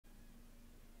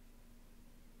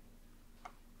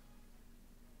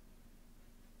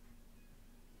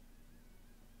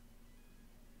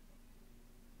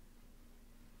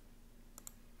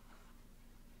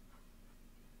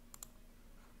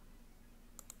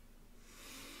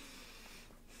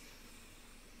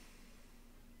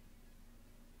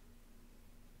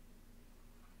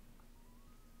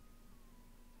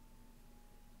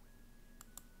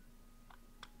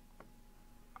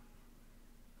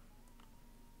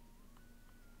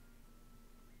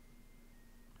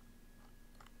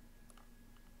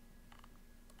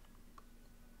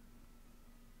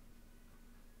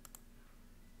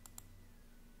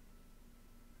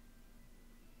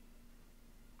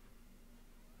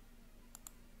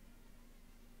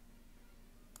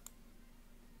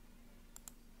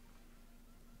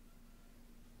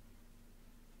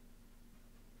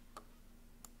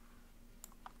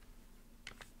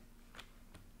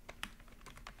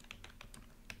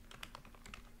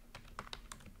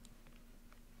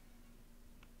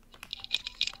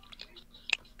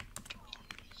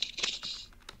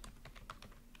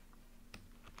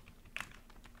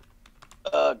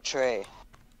Trey,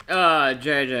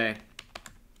 JJ.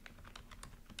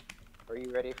 are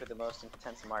you ready for the most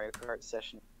intense Mario Kart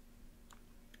session?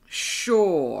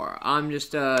 Sure.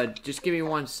 Just give me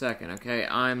 1 second, okay?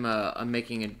 I'm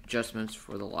making adjustments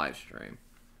for the live stream.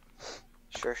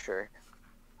 Sure.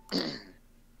 Let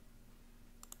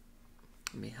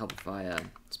me help if I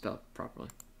spell it properly.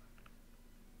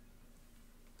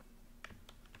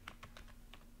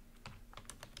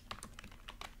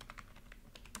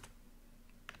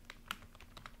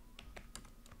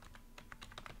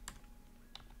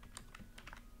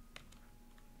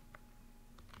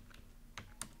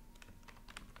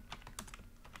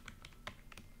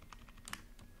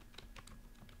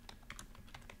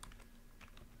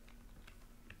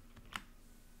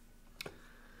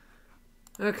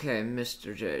 Okay,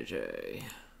 Mr. JJ.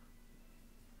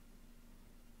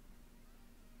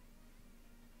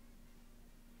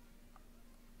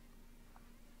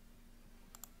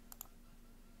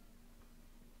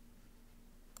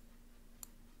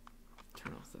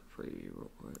 Turn off the preview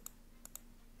real quick.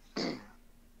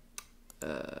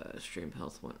 Stream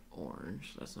health went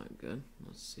orange. That's not good.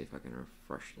 Let's see if I can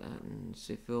refresh that and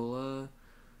see if it'll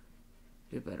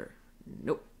do better.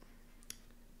 Nope.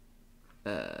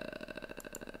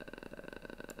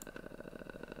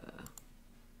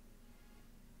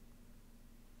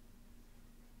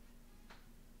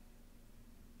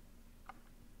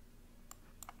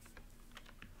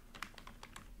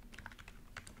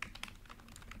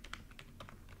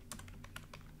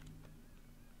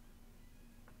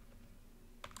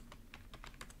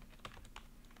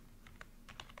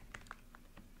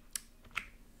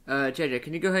 JJ,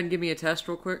 can you go ahead and give me a test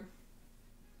real quick?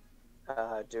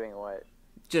 Doing what?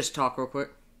 Just talk real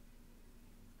quick.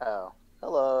 Oh,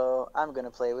 hello, I'm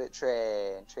gonna play with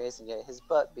Trey, and Trey's gonna get his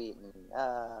butt beaten.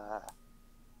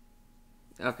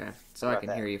 Okay, so How I about can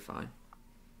that? hear you fine.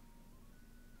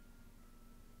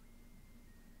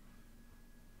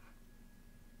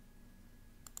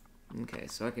 Okay,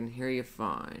 so I can hear you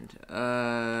fine.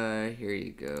 Here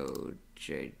you go,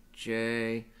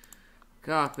 JJ.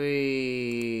 Copy,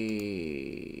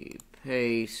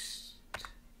 paste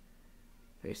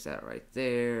that right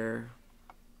there.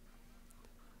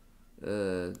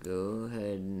 Go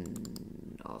ahead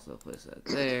and also place that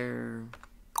there.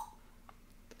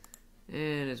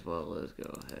 And as well as go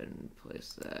ahead and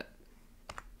place that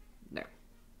there.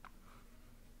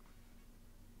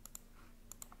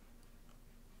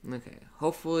 Okay,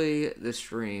 hopefully the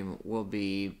stream will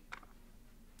be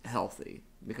healthy,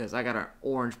 because I got an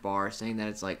orange bar saying that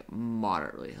it's like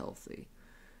moderately healthy.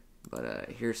 But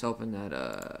here's hoping that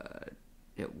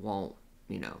it won't,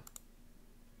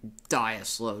 die a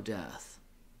slow death.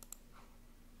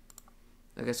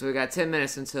 Okay, so we got 10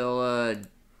 minutes until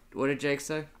what did Jake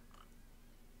say?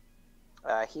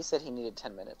 He said he needed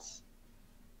 10 minutes.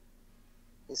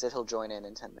 He said he'll join in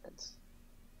 10 minutes.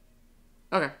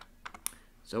 Okay.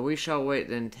 So we shall wait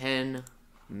then 10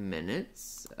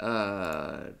 minutes.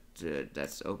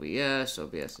 That's OBS.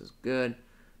 OBS is good.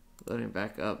 Loading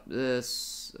back up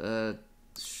this.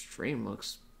 Stream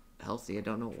looks healthy. I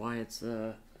don't know why it's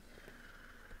doing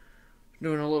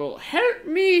a little help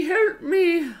me.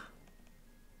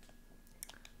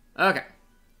 Okay.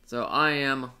 So I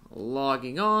am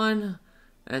logging on,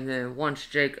 and then once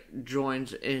Jake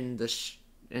joins in the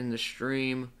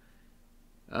stream,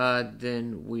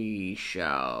 then we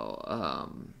shall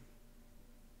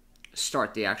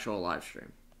start the actual live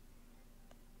stream.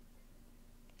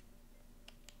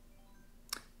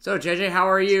 So, JJ, how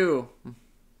are you?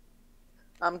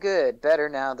 I'm good. Better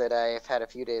now that I've had a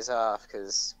few days off,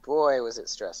 because boy, was it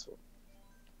stressful.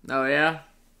 Oh, yeah?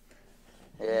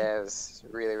 Yeah, it was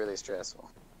really stressful.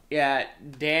 Yeah,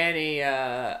 Danny,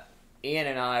 Ian,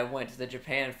 and I went to the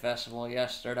Japan Festival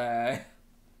yesterday.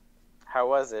 How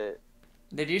was it?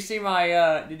 Did you see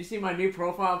my new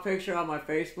profile picture on my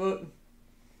Facebook?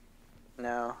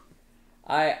 No.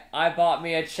 I bought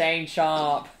me a chain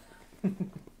chomp.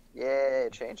 Yay,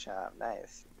 chain shop.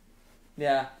 Nice.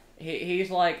 Yeah,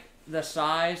 he's like the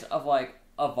size of like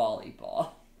a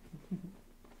volleyball.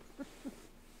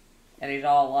 And he's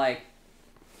all like,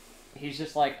 he's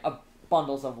just like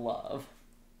bundles of love.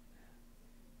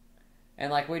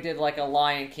 And like we did like a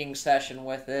Lion King session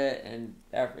with it and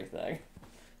everything.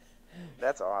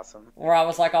 That's awesome. Where I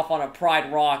was like off on a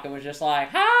Pride Rock and was just like,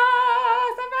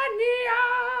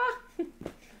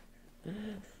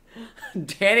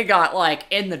 Danny got like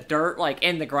in the dirt, like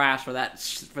in the grass for that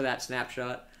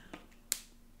snapshot.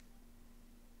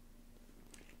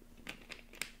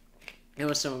 It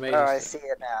was some amazing Oh, I stuff. see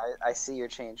it now. I see your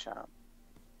chain shop.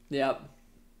 Yep.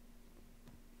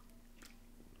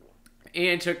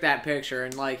 Ian took that picture,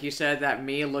 and like he said that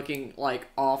me looking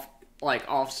off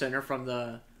center from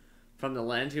the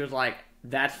lens, he was like,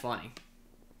 "That's funny."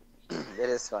 It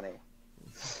is funny.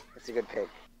 It's a good pick.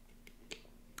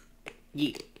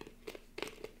 Yeet.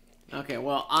 Okay,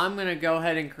 well, I'm gonna go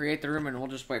ahead and create the room, and we'll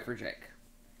just wait for Jake.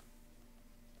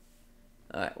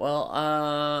 Alright, well,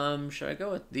 should I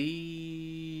go with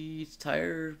these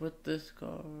tires with this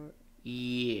car?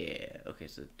 Yeah. Okay,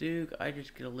 so Duke, I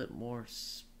just get a little more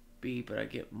speed, but I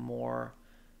get more...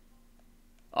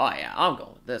 Oh, yeah, I'm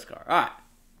going with this car. Alright.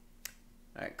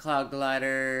 Alright, Cloud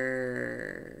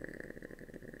Glider...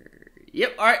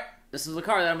 Yep, alright. This is the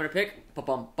car that I'm going to pick.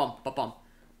 Ba-bum, bum, ba-bum.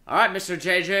 Alright, Mr.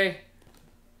 JJ.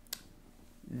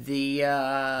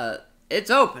 It's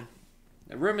open.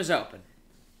 The room is open.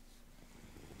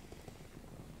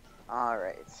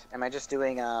 Alright. Am I just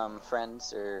doing,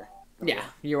 friends, or... Yeah,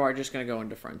 you are just going to go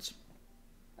into friends.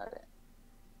 Okay.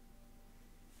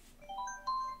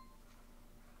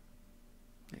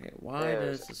 Okay, why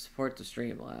does the support the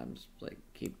Streamlabs, like,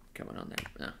 keep coming on there?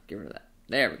 No, get rid of that.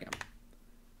 There we go.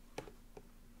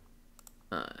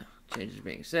 Changes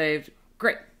being saved.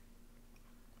 Great.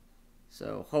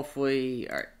 So, hopefully...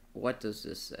 Alright, what does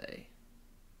this say?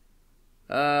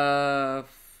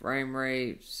 Frame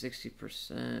rate,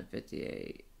 60%,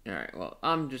 58. Alright, well,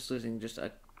 I'm just losing just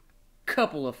a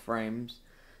couple of frames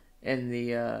in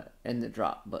the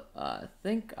drop, but I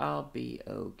think I'll be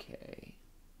okay.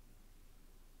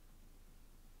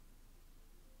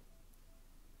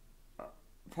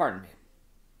 Pardon me.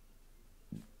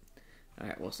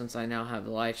 Alright, well, since I now have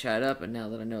the live chat up, and now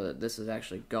that I know that this is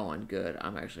actually going good,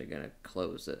 I'm actually going to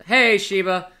close it. Hey,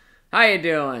 Sheba! How you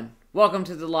doing? Welcome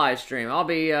to the live stream. I'll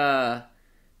be,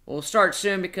 we'll start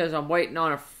soon because I'm waiting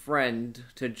on a friend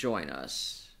to join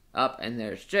us. Up, and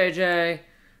there's JJ.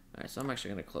 Alright, so I'm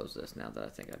actually going to close this now that I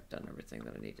think I've done everything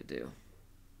that I need to do.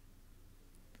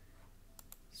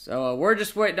 So, we're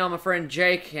just waiting on my friend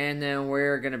Jake, and then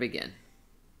we're going to begin.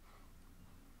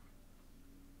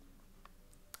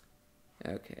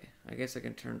 Okay, I guess I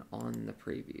can turn on the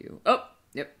preview. Oh,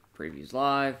 yep, preview's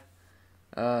live.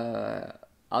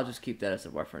 I'll just keep that as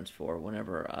a reference for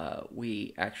whenever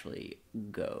we actually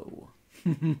go.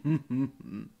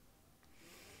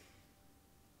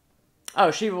 Oh,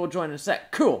 Shiva will join in a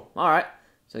sec. Cool. All right.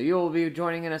 So you will be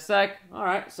joining in a sec. All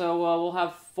right. So we'll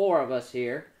have 4 of us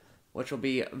here, which will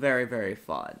be very, very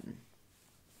fun.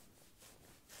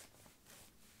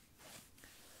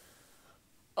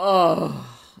 Oh.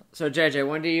 So JJ,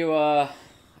 when do you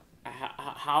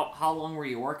how long were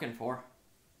you working for?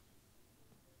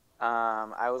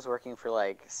 I was working for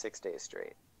like 6 days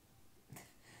straight.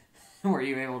 Were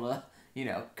you able to,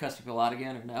 cuss people out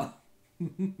again or no?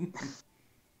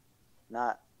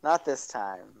 Not this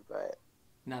time, but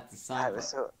not this time.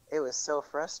 It was so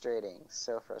frustrating,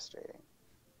 so frustrating.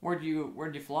 Where'd you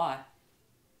fly?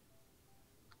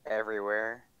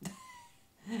 Everywhere.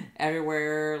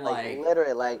 Everywhere, like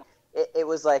literally, like it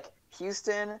was like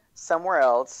Houston, somewhere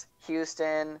else,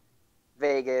 Houston,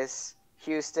 Vegas,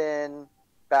 Houston,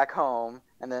 back home,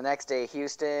 and the next day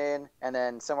Houston, and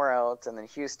then somewhere else, and then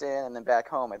Houston, and then back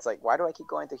home. It's like, why do I keep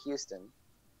going to Houston?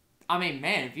 I mean,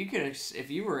 man,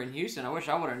 if you were in Houston, I wish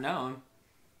I would have known.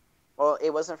 Well,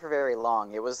 it wasn't for very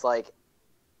long. It was like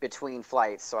between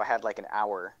flights, so I had like an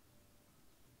hour.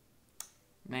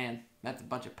 Man, that's a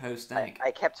bunch of post-stank.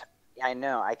 I kept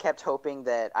hoping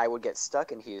that I would get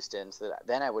stuck in Houston, so that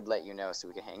then I would let you know so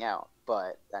we could hang out,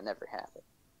 but that never happened.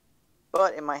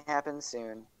 But it might happen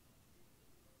soon.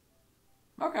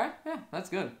 Okay, yeah, that's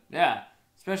good. Yeah,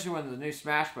 especially when the new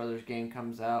Smash Brothers game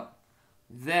comes out.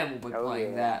 Then we'll be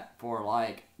playing that for,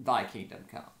 like, Thy Kingdom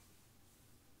Come.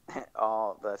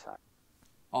 All the time.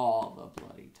 All the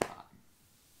bloody time.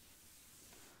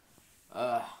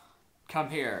 Come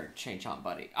here, Chain-Chomp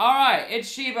buddy. Alright, it's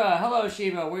Sheba. Hello,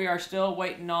 Sheba. We are still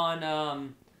waiting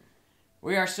on,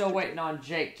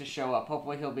 Jake to show up.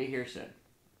 Hopefully he'll be here soon.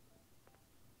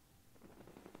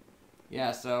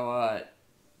 Yeah, so,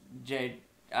 JJ,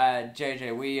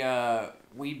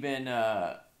 we've been,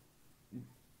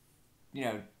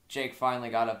 Jake finally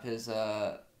got up his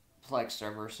Plex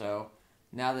server, so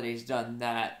now that he's done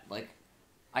that, like,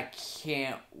 I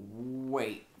can't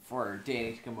wait for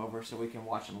Danny to come over so we can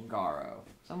watch some Garo.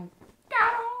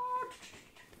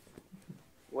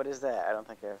 What is that? I don't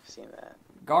think I've seen that.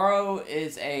 Garo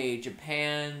is a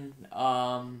Japan,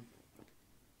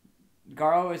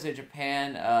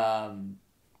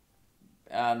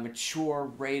 mature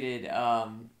rated,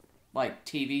 like,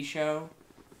 TV show.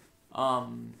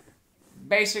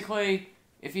 Basically,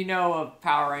 if you know of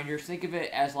Power Rangers, think of it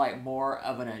as, like, more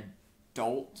of an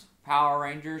adult Power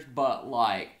Rangers, but,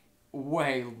 like,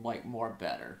 way, like, more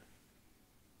better.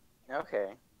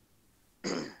 Okay.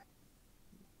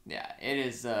 Yeah, it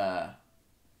is. Yeah,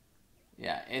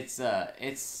 it's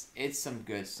some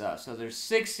good stuff. So there's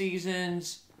 6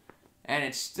 seasons, and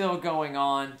it's still going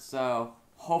on. So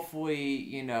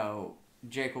hopefully,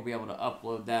 Jake will be able to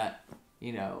upload that,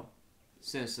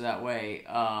 soon. So that way,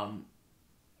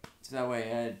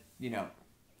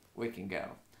 we can go.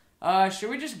 Should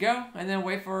we just go and then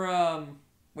wait for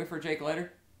Jake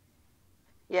later?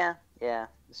 Yeah.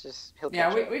 It's just he'll. Yeah,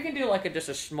 catch up. we can do like just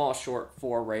a small short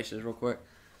 4 races real quick.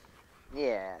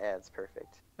 Yeah, it's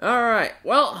perfect. All right.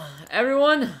 Well,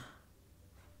 everyone,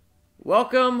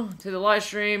 welcome to the live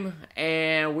stream,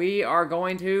 and we are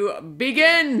going to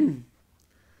begin.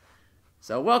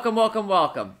 So, welcome.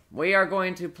 We are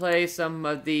going to play some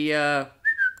of the.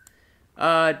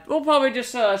 We'll probably just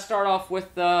start off with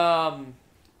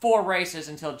 4 races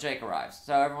until Jake arrives.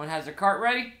 So, everyone has their cart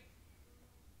ready?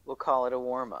 We'll call it a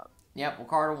warm up. Yep, we'll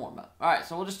call it a warm up. All right,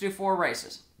 so we'll just do 4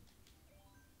 races.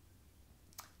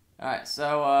 Alright,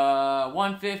 so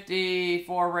 150,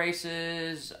 4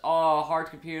 races, all hard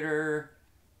computer,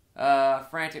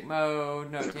 frantic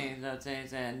mode, no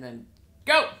teams, and then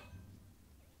go!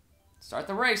 Start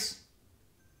the race.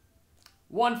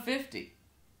 150,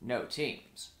 no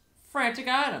teams, frantic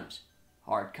items,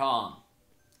 hard comm,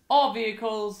 all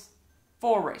vehicles,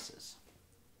 4 races.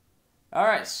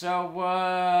 Alright, so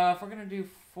if we're going to do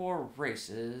 4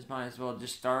 races, might as well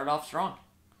just start it off strong.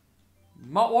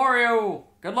 Wario!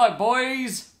 Good luck,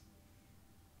 boys!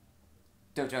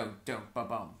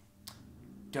 Do-do-do-ba-bum.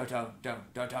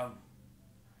 Do-do-do-do-dum.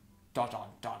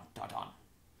 Dun-dun-dun-dun-dun.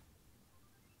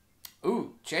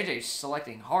 Ooh, JJ's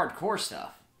selecting hardcore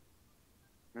stuff.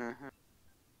 Mm-hmm.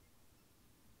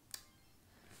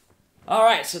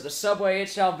 Alright, so the subway it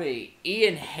shall be.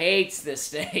 Ian hates this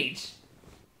stage.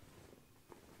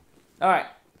 Alright.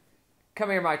 Come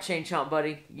here, my chain chomp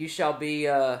buddy. You shall be,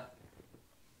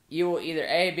 you will either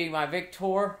A, be my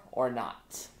victor, or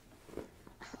not.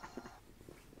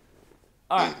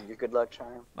 Alright. Your good luck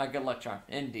charm. My good luck charm,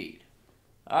 indeed.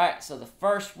 Alright, so the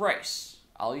first race.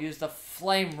 I'll use the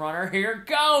flame runner. Here it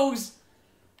goes!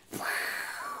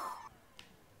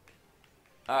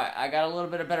 Alright, I got a little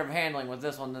bit of better handling with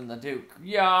this one than the Duke.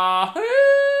 Yahoo!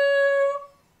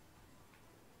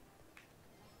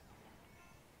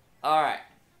 Alright,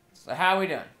 so how we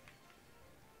doing?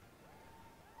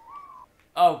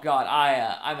 Oh god,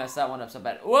 I messed that one up so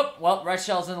bad. Whoop! Well, Red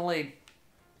Shell's in the lead.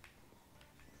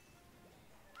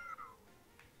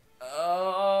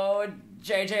 Oh,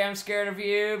 JJ, I'm scared of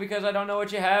you because I don't know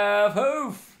what you have.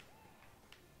 Hoof!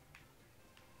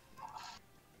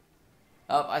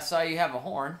 Oh, I saw you have a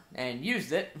horn and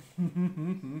used it.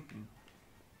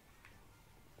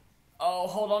 Oh,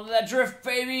 hold on to that drift,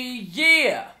 baby!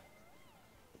 Yeah!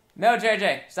 No,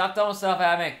 JJ, stop throwing stuff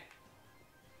at me.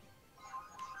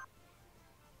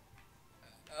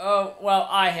 Oh, well,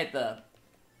 I hit the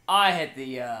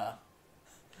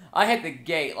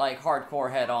gate like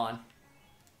hardcore head on.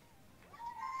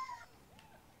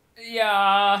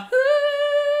 Yeah.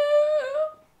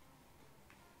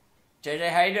 JJ,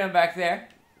 how you doing back there?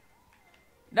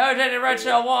 No, JJ Red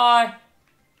Shell, why?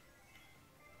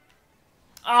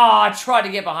 Ah, I tried to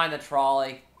get behind the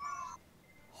trolley.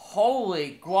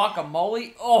 Holy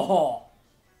guacamole. Oh.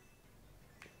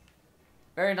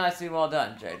 Very nicely well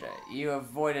done, JJ. You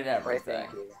avoided everything.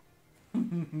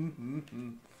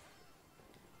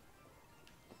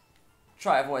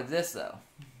 Try avoid this, though.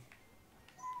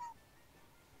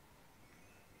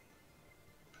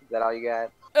 Is that all you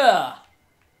got? Ugh.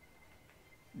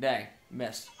 Dang,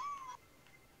 missed.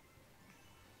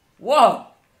 Whoa!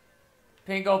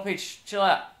 Pink Gold Peach, chill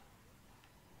out.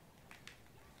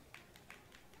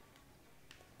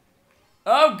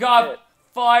 Oh god,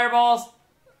 fireballs.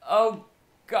 Oh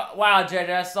god, wow, JJ,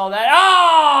 I saw that.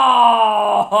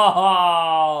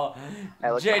 Oh!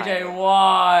 JJ,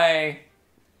 why?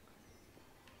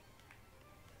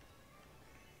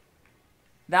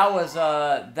 That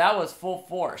was full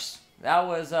force. That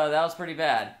was pretty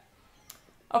bad.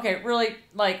 Okay, really,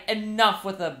 like, enough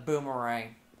with the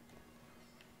boomerang.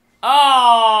 Oh!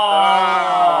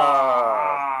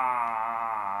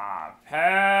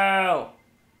 Poo!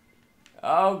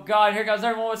 Oh god, here goes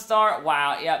everyone with star.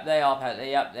 Wow, yep, they all had.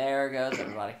 Yep, there goes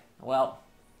everybody. Well,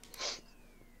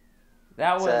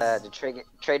 that was. Did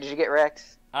Trey, did you get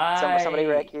wrecked? Somebody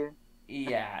wreck you?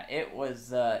 Yeah, it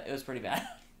was pretty bad.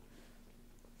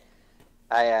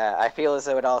 I feel as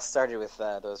though it all started with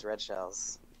those red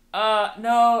shells.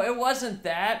 No, it wasn't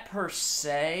that per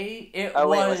se.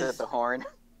 Was it the horn?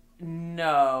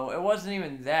 No, it wasn't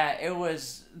even that. It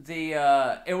was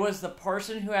the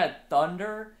person who had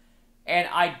thunder, and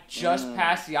I just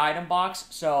passed the item box,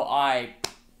 so I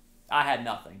I had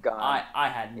nothing. Gone. I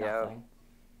had Yep. nothing.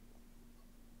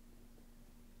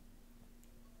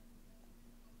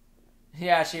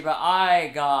 Yeah, Sheba, I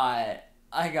got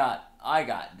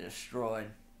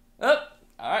destroyed. Oh,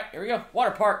 all right, here we go.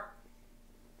 Water park.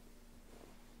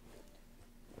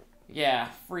 Yeah,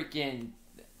 freaking,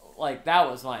 like, that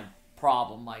was my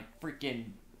problem. Like,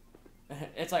 freaking,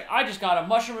 it's like, I just got a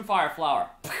mushroom and fire flower.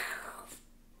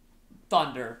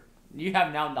 Thunder. You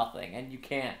have now nothing, and you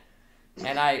can't.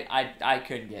 And I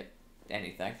couldn't get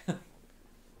anything.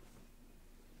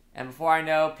 And before I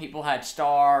know, people had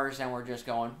stars, and we're just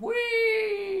going,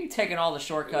 whee! Taking all the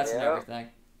shortcuts and everything.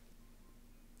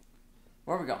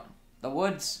 Where are we going? The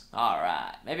woods?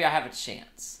 Alright. Maybe I have a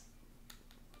chance.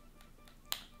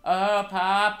 Oh,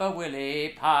 Papa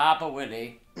Willie, Papa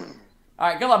Willie.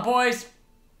 Alright, good luck, boys.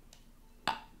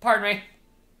 Pardon me.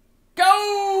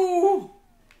 Go!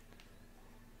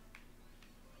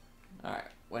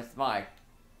 Alright, with my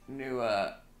new,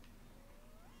 Alright,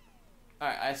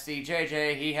 I see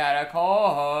JJ, he had a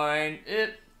coin.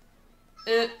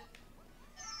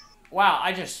 Wow,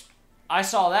 I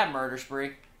saw that murder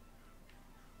spree.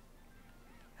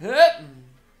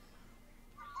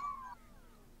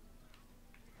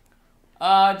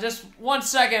 Just 1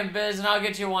 second, Biz, and I'll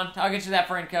get you one. I'll get you that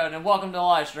friend code, and welcome to the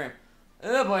live stream.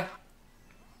 Oh, boy.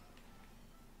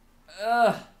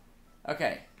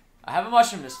 Okay. I have a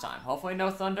mushroom this time. Hopefully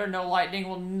no thunder, no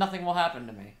lightning, nothing will happen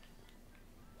to me.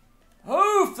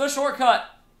 Oof, the shortcut.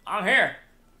 I'm here.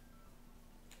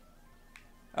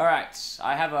 Alright,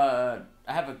 I have a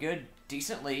good,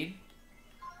 decent lead.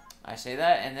 I say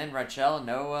that, and then red shell, and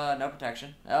no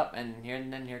protection. Up, and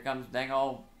then here comes dang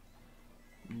old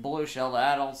blue shell to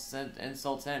add on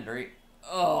insult to injury.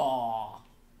 Oh.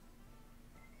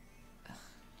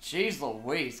 Jeez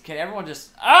Louise, can everyone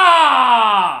just...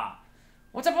 Ah!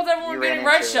 What's up with everyone getting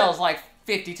red shells like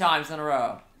 50 times in a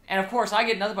row? And of course, I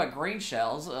get nothing but green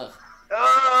shells. Ugh.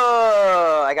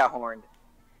 Oh, I got horned.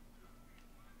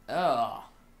 Ugh.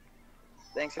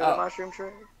 Thanks for the mushroom,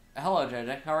 Trey. Hello,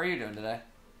 JJ. How are you doing today?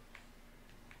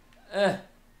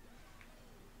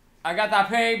 I got that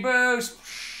pig boost.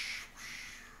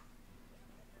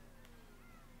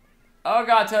 Oh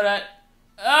god, Toadette.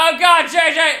 Oh god,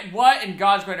 JJ! What in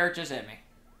God's great earth just hit me?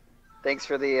 Thanks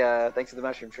for the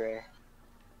mushroom, Trey.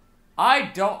 I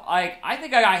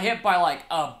think I got hit by like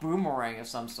a boomerang of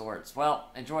some sorts. Well,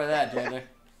 enjoy that, JJ.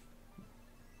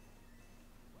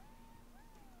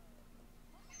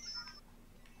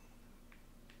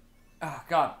 Oh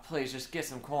god, please just get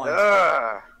some coins.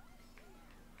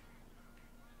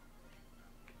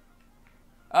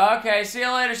 Okay, see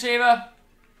you later, Sheba.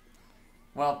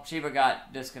 Well, Sheba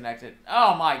got disconnected.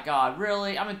 Oh my god,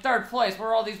 really? I'm in third place. Where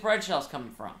are all these bread shells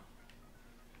coming from?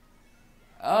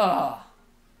 Ugh.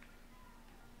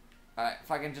 Alright,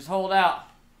 if I can just hold out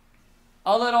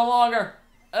a little longer.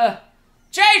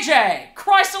 JJ!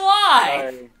 Christ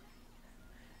alive! Sorry.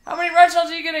 How many red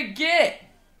shells are you gonna get?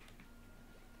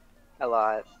 A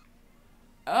lot.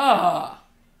 Ugh.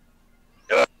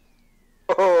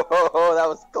 Oh, that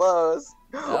was close.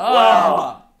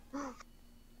 Wow.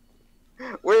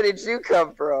 Where did you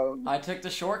come from? I took the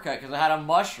shortcut because I had a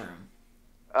mushroom.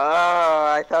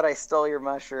 Oh, I thought I stole your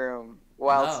mushroom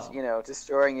whilst,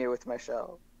 destroying you with my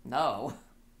shell. No.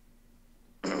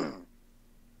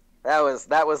 That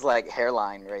was like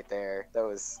hairline right there. That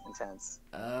was intense.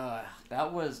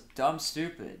 That was dumb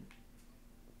stupid.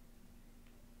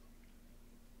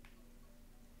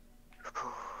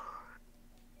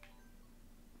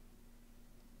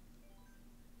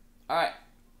 Alright,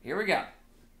 here we go.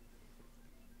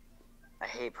 I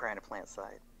hate piranha plant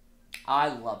slide. I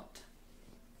love it.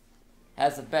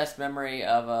 Has the best memory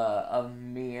of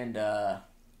me and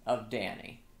of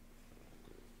Danny.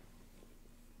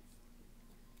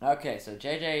 Okay, so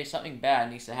JJ, something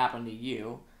bad needs to happen to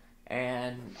you,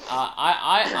 and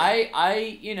I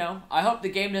hope the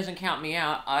game doesn't count me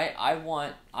out. I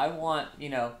want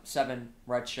 7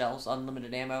 red shells,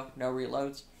 unlimited ammo, no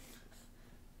reloads.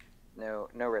 No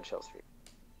red shell streak.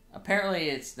 Apparently,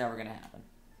 it's never gonna happen.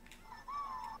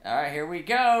 All right, here we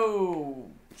go.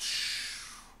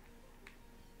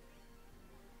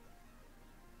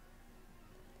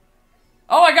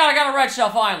 Oh my god, I got a red shell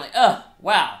finally.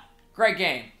 Wow. Great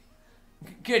game.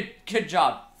 Good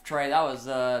job, Trey. That was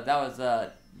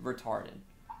retarded.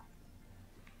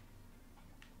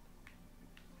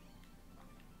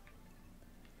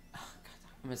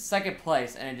 I'm in second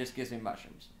place and it just gives me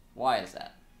mushrooms. Why is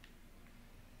that?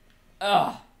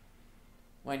 Ugh.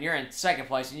 When you're in second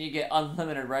place and you get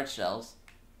unlimited red shells.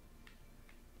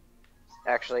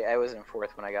 Actually, I was in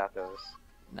fourth when I got those.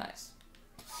 Nice.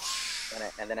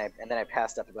 And then I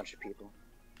passed up a bunch of people.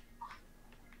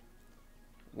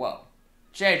 Whoa.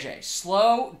 JJ,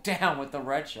 slow down with the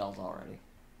red shells already.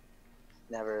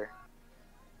 Never.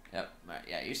 Yep. All right,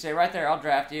 yeah, you stay right there. I'll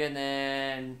draft you, and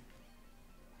then...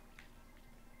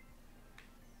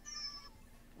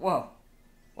 Whoa.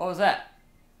 What was that?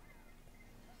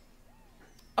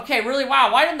 Okay, really?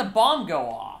 Wow, why didn't the bomb go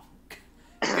off?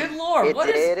 Good lord,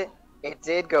 It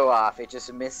did go off. It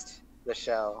just missed the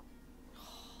shell.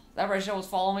 That red shell was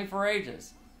following me for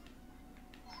ages.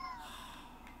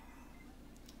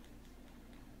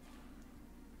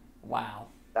 Wow.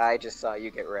 I just saw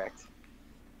you get wrecked.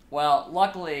 Well,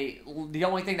 luckily, the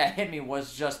only thing that hit me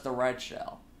was just the red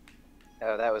shell.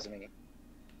 Oh, that was me.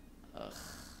 Ugh.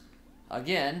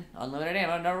 Again, unlimited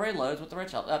ammo, no reloads with the red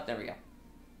shell. Oh, there we go.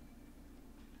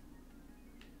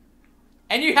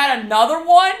 And you had another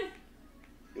one?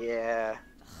 Yeah.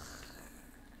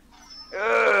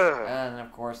 Ugh. And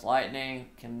of course, lightning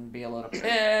can be a little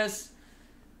piss.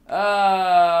 But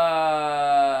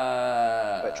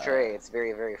Trey, it's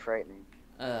very, very frightening.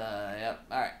 Yep.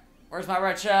 Alright. Where's my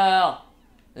red shell?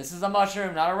 This is a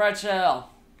mushroom, not a red shell.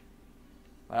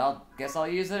 But I guess I'll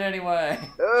use it anyway.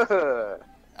 Ugh.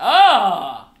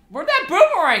 Ah! Where'd that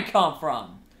boomerang come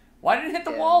from? Why didn't it hit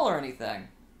the wall or anything?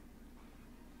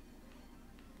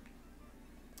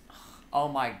 Oh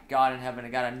my god in heaven, I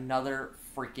got another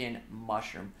freaking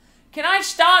mushroom. Can I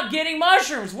stop getting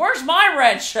mushrooms? Where's my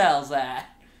red shells at?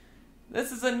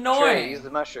 This is annoying. Trey, use the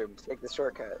mushroom. Take the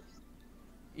shortcut.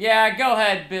 Yeah, go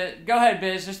ahead,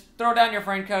 Biz. Just throw down your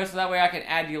friend code so that way I can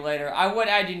add you later. I would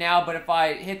add you now, but if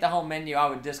I hit the home menu, I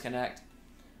would disconnect.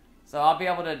 So I'll be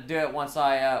able to do it once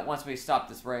we stop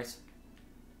this race.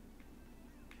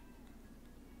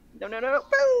 No.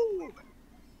 Boo!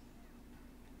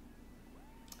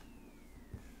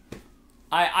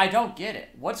 I don't get it.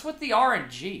 What's with the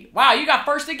RNG? Wow, you got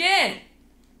first again!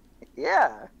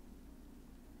 Yeah.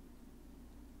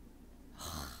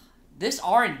 This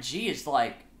RNG is,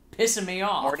 like, pissing me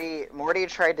off. Morty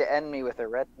tried to end me with a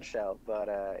red shell, but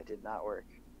it did not work.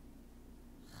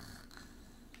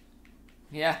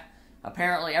 Yeah,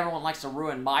 apparently everyone likes to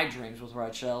ruin my dreams with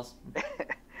red shells.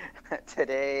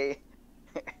 Today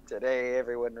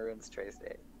everyone ruins Trey's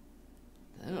day.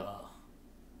 Ugh.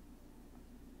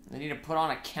 I need to put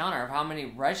on a counter of how many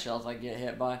red shells I get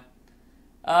hit by.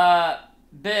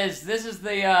 Biz, this is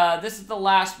the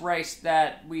last race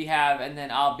that we have, and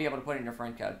then I'll be able to put in your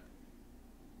friend code.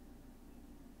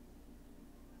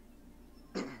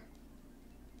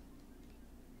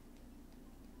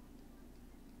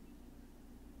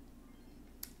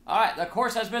 Alright, the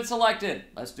course has been selected.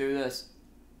 Let's do this.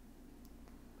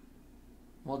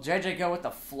 Will JJ go with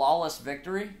the flawless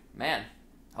victory? Man,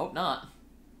 hope not.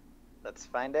 Let's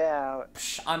find out.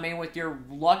 I mean, with your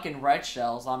luck in red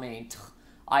shells, I mean,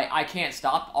 I can't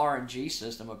stop RNG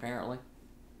system, apparently.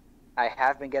 I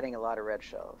have been getting a lot of red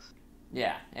shells.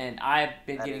 Yeah, and I've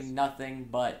been getting nothing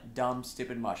but dumb,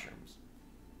 stupid mushrooms.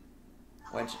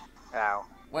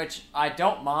 Which I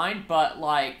don't mind, but,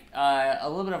 like, a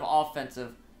little bit of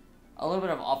offensive.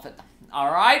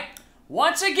 Alright,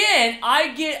 once again,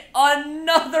 I get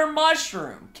another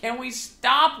mushroom. Can we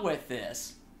stop with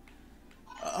this?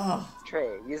 Ugh.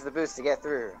 Trey, use the boost to get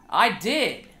through. I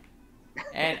did.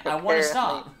 And I want to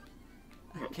stop.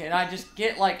 Can I just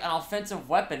get, like, an offensive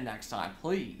weapon next time,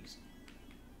 please?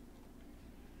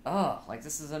 Ugh, like,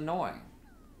 this is annoying.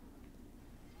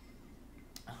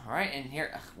 Alright, and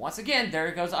here, once again,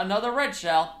 there goes another red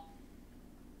shell.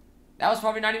 That was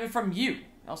probably not even from you.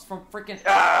 That was from freaking...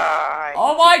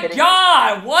 oh my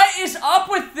god! What is up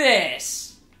with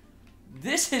this?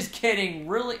 This is getting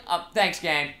really... thanks,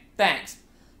 game. Thanks.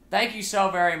 Thank you so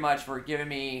very much for giving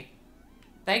me...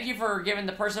 Thank you for giving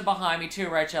the person behind me 2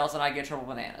 red shells and I get triple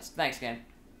bananas. Thanks, game.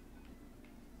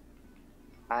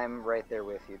 I'm right there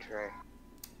with you, Trey.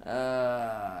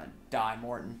 Die,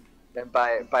 Morton. And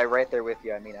by right there with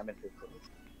you, I mean I'm in 5th place.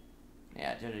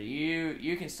 Yeah, dude,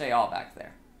 you can stay all back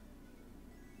there.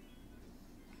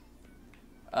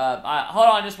 Hold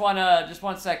on, just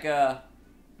one sec,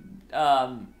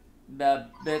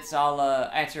 Bits, I'll,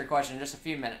 answer your question in just a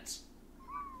few minutes.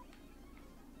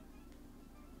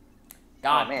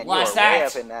 God, oh, man, bless you are way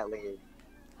that! up in that lead.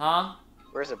 Huh?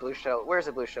 Where's a blue shell? Where's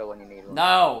a blue shell when you need one?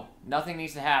 No, nothing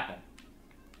needs to happen.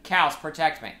 Cows,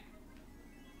 protect me.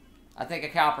 I think a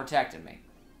cow protected me.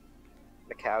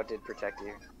 The cow did protect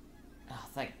you. Oh,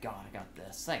 thank God I got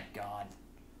this. Thank God.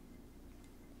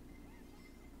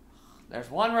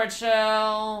 There's one red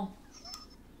shell.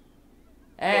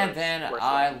 And then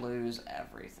I lose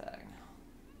everything.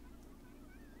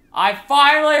 I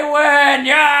finally win!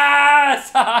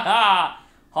 Yes!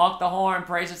 Honk the horn,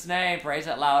 praise its name, praise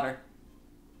it louder.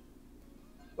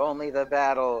 Only the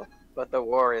battle, but the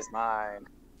war is mine.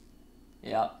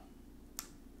 Yep.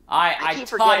 I keep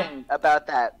forgetting about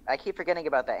that. I keep forgetting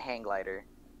about that hang glider.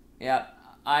 Yep.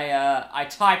 I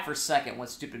tied for second with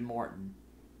stupid Morton.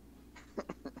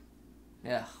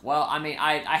 Yeah. Well, I mean,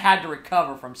 I had to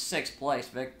recover from sixth place,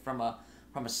 Vic, from a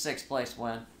sixth place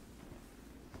win.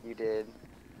 You did.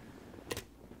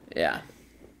 Yeah.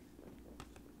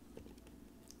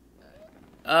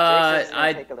 Jake says it's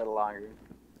gonna take a little longer.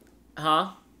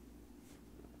 Huh?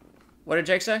 What did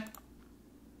Jake say?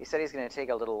 He said he's gonna take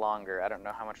a little longer. I don't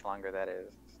know how much longer that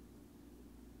is.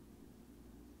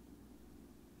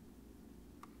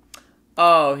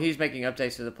 Oh, he's making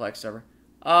updates to the Plex server.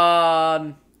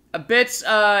 Bits,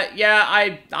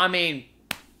 yeah, I mean,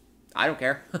 I don't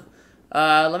care.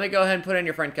 Let me go ahead and put in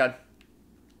your friend code.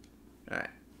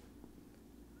 Alright.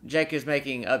 Jake is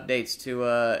making updates to,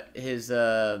 his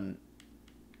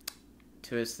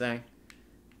thing.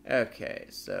 Okay,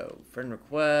 so, friend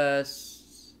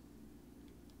requests.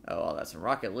 Oh, well, that's in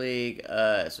Rocket League.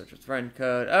 Search with friend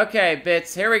code. Okay,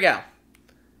 Bits, here we go.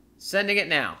 Sending it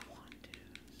now.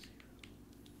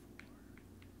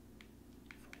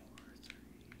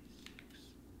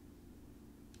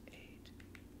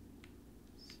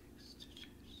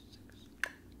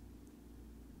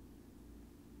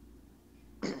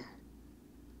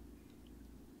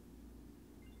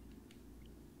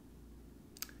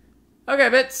 Okay,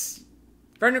 Bits.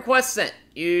 Friend request sent.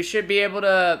 You should be able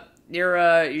to.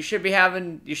 You should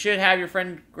have your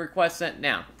friend request sent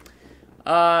now.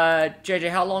 JJ,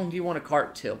 how long do you want to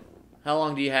cart till? How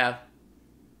long do you have?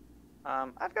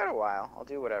 I've got a while. I'll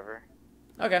do whatever.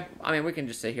 Okay. I mean, we can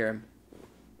just sit here and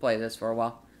play this for a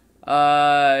while.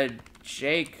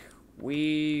 Jake,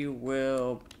 we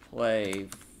will play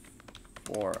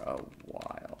for a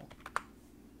while.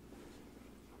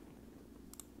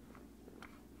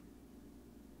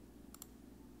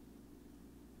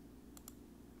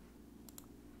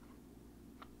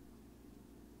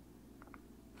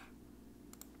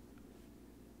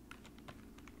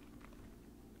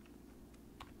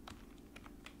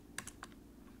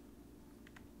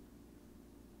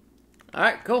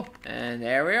 Alright, cool. And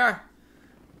there we are.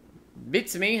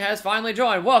 Bitsumi has finally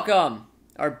joined. Welcome!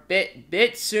 Or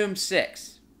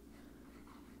Bitsum6.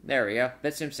 There we go.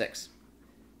 Bitsum6.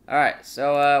 Alright,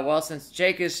 so, well, since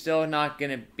Jake is still not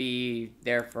gonna be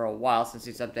there for a while since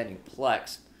he's updating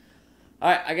Plex.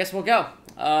 Alright, I guess we'll go.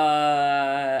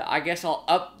 I guess I'll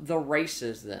up the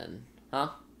races then.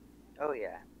 Huh? Oh,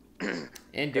 yeah.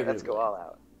 Indubitably. Let's go all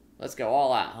out. Let's go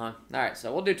all out, huh? Alright,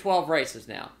 so we'll do 12 races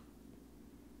now.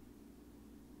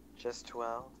 Just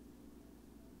 12?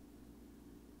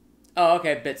 Oh,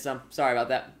 okay, Bitsum. Sorry about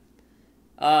that.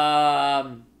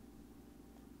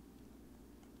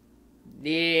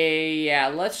 Yeah,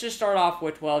 let's just start off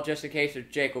with 12 just in case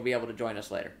Jake will be able to join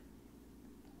us later.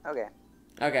 Okay.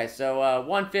 Okay, so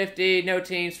 150, no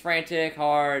teams, frantic,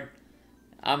 hard.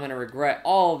 I'm going to regret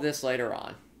all of this later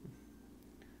on.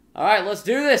 Alright, let's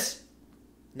do this!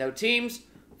 No teams,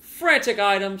 frantic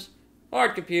items,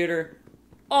 hard computer,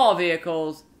 all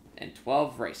vehicles, and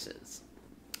 12 races.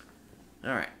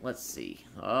 Alright, let's see.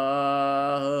 Alright,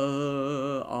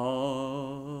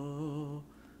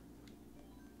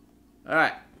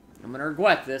 I'm gonna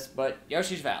regret this, but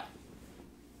Yoshi's Valley.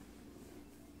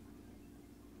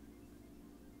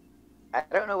 I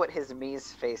don't know what his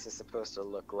Mii's face is supposed to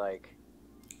look like.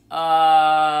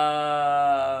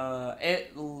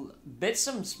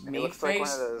 Bitsum's It me looks face. like one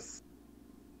of those...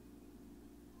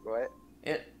 What?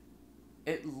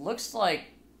 It looks like.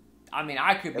 I mean,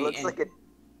 I could be.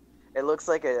 It looks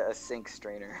like a sink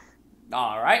strainer.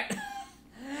 All right.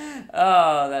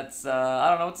 Oh, that's. I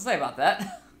don't know what to say about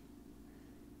that.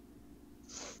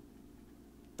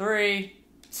 3,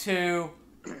 2,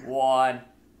 1,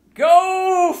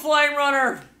 go, Flame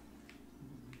Runner!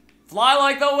 Fly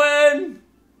like the wind.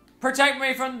 Protect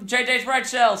me from JJ's red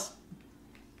shells.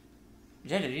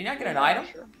 JJ, did you not get an item?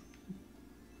 Mushroom.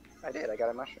 I did. I got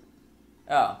a mushroom.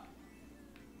 Oh.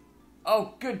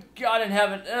 Oh, good God in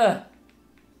heaven. Ugh.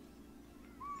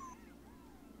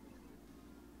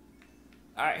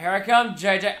 Alright, here I come,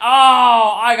 JJ.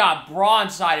 Oh, I got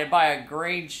broadsided by a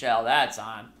green shell that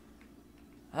time.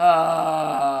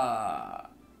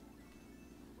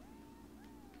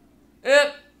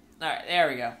 Yep. Alright, there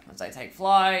we go. Once I take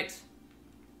flight.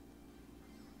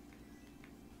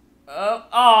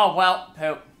 Oh, well,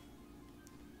 poop.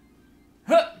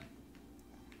 Huh.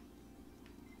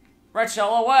 Red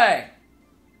shell away.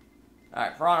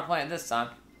 Alright, piranha plant this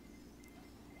time.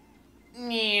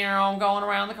 I'm going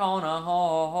around the corner.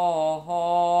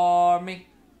 Me.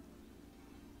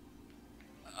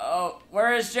 Oh,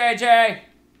 where is JJ?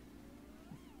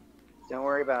 Don't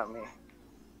worry about me.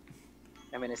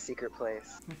 I'm in a secret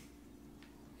place.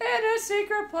 In a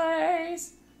secret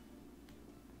place.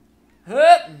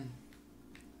 Hup.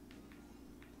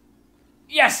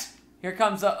 Yes! Here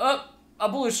comes a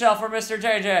blue shell for Mr.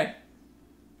 JJ.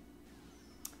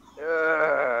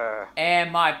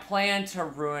 And my plan to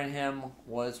ruin him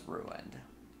was ruined.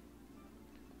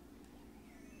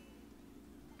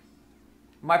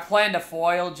 My plan to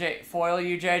foil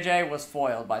you, JJ, was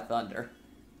foiled by Thunder.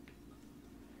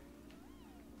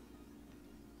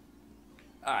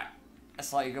 Alright. I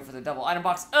saw you go for the double item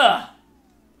box. Ugh!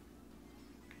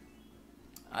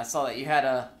 I saw that you had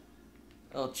a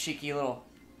little cheeky little...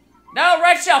 No,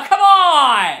 red shell, come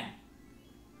on!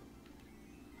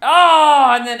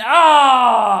 Oh, and then,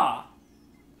 oh!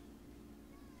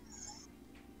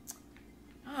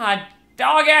 Ah,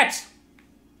 dog it!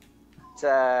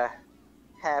 What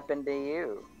happened to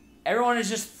you? Everyone is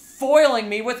just foiling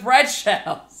me with red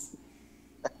shells.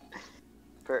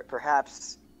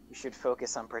 Perhaps you should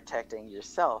focus on protecting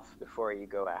yourself before you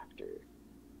go after.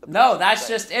 No, that's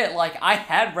just it. Like, I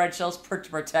had red shells to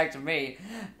protect me,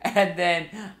 and then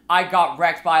I got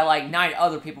wrecked by like 9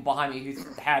 other people behind me who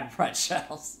had red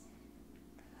shells.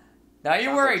 Now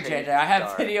you worry, JJ. I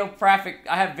have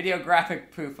videographic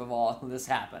proof of all of this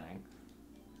happening.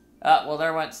 Well,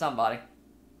 there went somebody.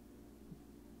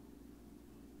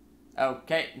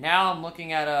 Okay, now I'm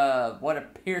looking at what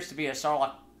appears to be a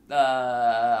Starlock.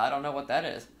 I don't know what that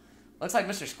is. Looks like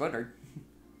Mr. Squidward.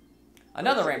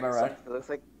 Another Rainbow Road.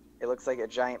 It looks like a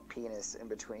giant penis in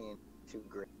between 2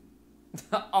 green.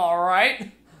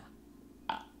 Alright.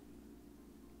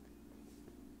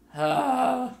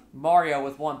 Mario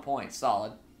with 1 point.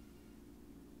 Solid.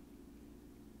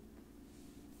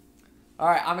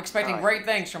 Alright, I'm expecting great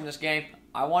things from this game.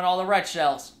 I want all the red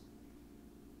shells.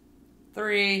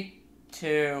 3,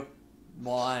 2,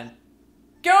 1.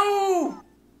 Go!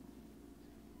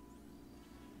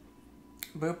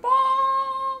 Boop!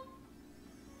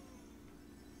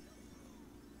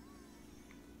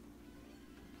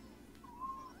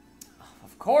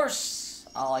 Of course,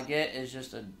 all I get is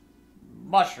just a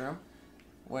mushroom,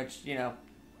 which, you know,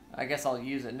 I guess I'll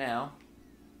use it now.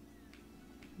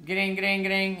 Getting,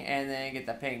 and then get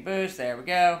the pink boost. There we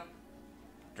go.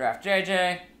 Draft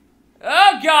JJ.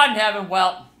 Oh, God in heaven.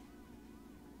 Well,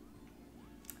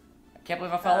 I can't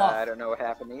believe I fell off. I don't know what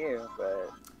happened to you,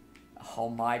 but... Oh,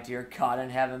 my dear God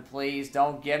in heaven, please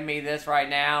don't give me this right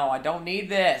now. I don't need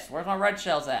this. Where's my red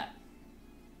shells at?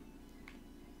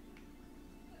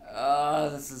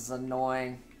 This is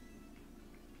annoying.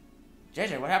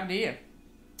 JJ, what happened to you?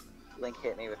 Link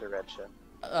hit me with a red shell.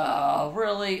 Oh,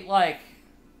 really? Like,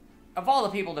 of all the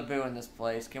people to boo in this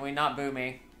place, can we not boo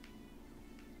me?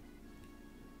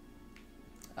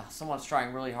 Someone's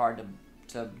trying really hard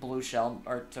to blue shell,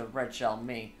 or to red shell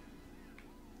me.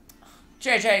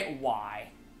 JJ, why?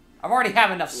 I've already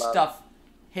have enough stuff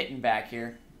hitting back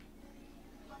here.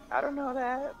 I don't know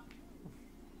that.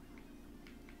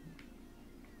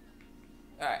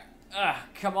 Alright.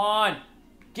 Come on.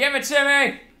 Give it to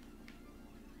me!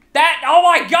 Oh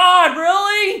my God,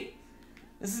 really?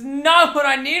 This is not what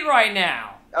I need right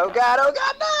now. Oh God, no!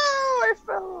 I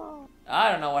fell.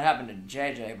 I don't know what happened to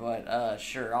JJ, but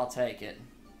sure, I'll take it.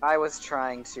 I was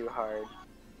trying too hard.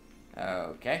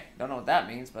 Okay. Don't know what that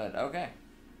means, but okay.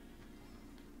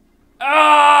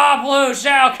 Ah, blue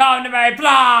shell, come to me!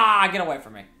 Blah! Get away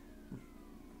from me.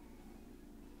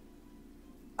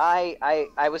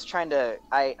 I was trying to...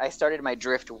 I started my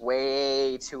drift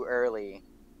way too early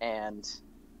and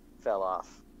fell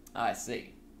off. I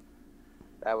see.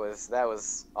 That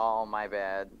was all my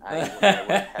bad.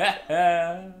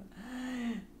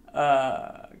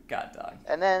 God dog.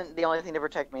 And then the only thing to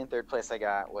protect me in 3rd place I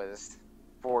got was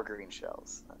 4 green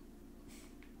shells.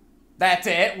 That's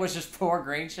it? Was just 4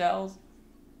 green shells?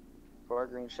 4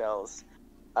 green shells.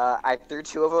 I threw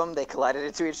 2 of them, they collided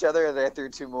into each other, and then I threw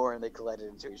 2 more and they collided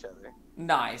into each other.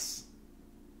 Nice.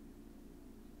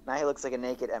 Now he looks like a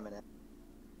naked Eminem.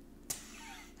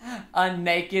 A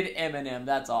naked Eminem,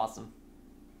 that's awesome.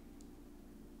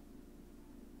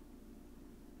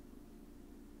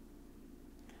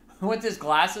 With his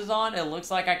glasses on, it looks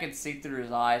like I can see through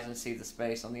his eyes and see the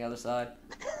space on the other side.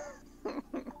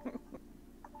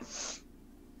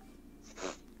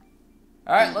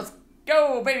 Alright, let's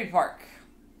go, Baby Park.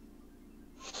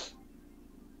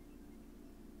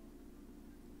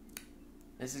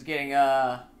 This is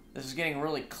getting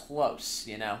really close,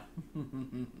 you know.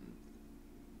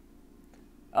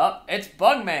 Oh, it's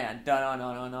Bugman.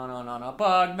 Da-na-na-na-na-na-na,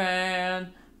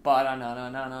 Bugman.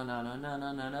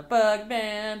 Ba-da-na-na-na-na-na-na-na-na,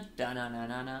 Bugman.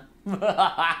 Da-na-na-na-na.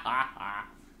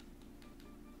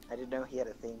 I didn't know he had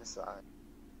a theme song.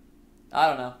 I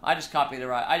don't know. I just copied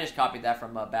that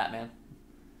from Batman.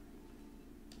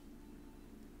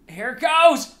 Here it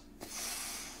goes!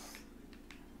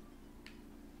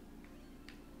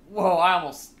 Whoa, I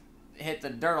almost hit the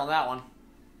dirt on that one.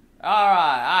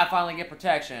 Alright, I finally get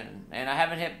protection. And I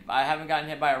haven't gotten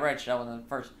hit by a red shell in the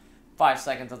first 5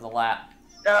 seconds of the lap.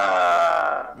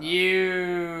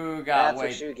 You got That's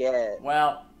what you get.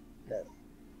 Well,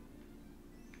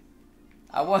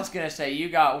 I was gonna say you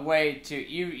got way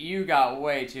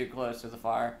too close to the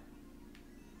fire.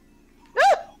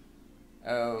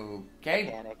 Okay.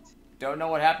 I panicked. Don't know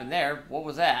what happened there. What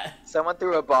was that? Someone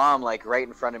threw a bomb like right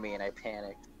in front of me, and I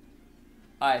panicked.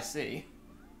 I see.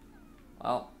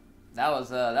 Well, that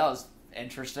was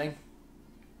interesting.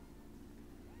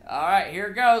 All right, here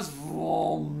it goes.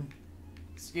 Vroom.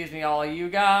 Excuse me, all of you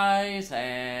guys,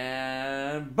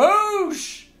 and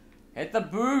boosh! Hit the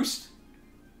boost.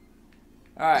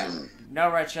 All right,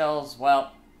 no red shells.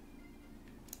 Well,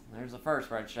 there's the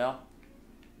first red shell.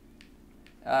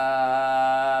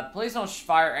 Please don't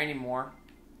fire anymore.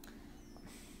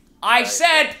 I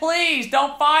said, please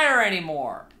don't fire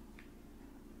anymore.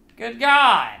 Good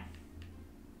God.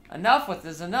 Enough with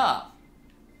this, enough.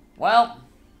 Well.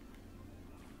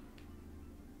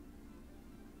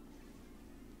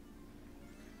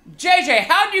 JJ,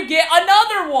 how'd you get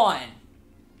another one?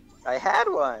 I had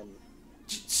one.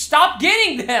 Stop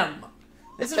getting them.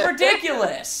 This is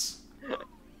ridiculous.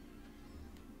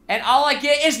 And all I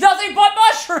get is nothing but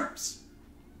mushrooms.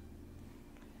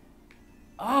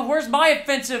 Oh, where's my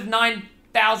offensive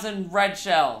 9,000 red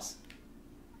shells?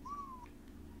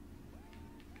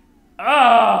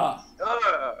 Ugh.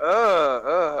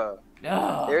 Ugh.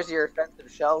 There's your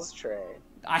offensive shells tray.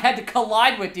 I had to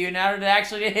collide with you in order to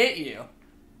actually hit you.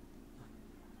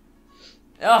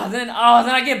 Then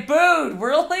I get booed.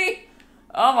 Really?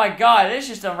 Oh my God, it's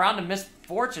just a round of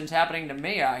misfortunes happening to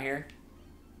me out here.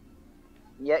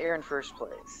 Yet you're in first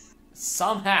place.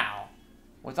 Somehow.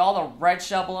 With all the red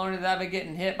shell baloney that I've been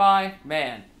getting hit by,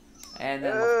 man. And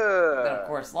then of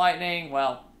course, lightning.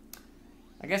 Well,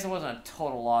 I guess it wasn't a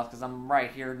total loss because I'm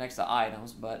right here next to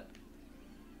items, but...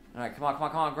 Alright, come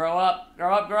on, grow up.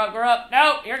 Grow up.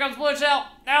 No, here comes blue shell.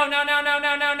 No. No.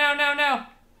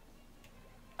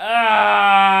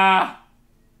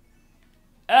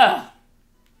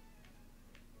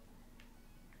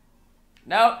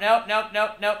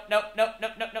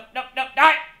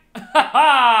 Die!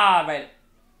 Ha! Made it.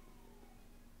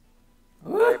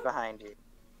 Right behind you.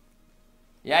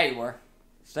 Yeah, you were.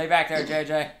 Stay back there,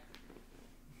 JJ.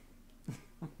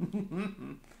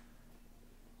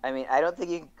 I mean, I don't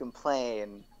think you can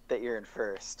complain that you're in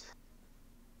first.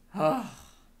 I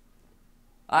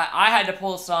had to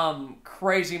pull some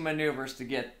crazy maneuvers to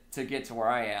get to where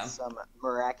I am. Some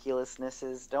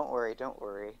miraculousnesses. Don't worry.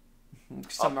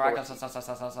 Some miraculous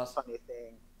funny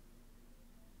thing.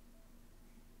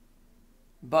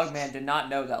 Bugman did not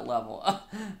know that level.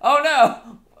 Oh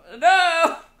no!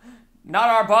 No! Not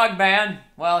our Bugman.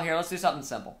 Well, here, let's do something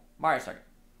simple. Mario Circuit.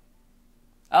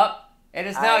 Up. It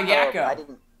is now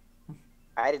Yakko.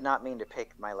 I did not mean to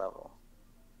pick my level.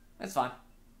 That's fine.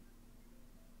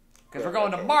 Because we're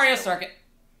going to Mario Circuit.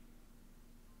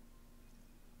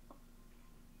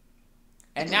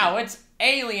 And now it's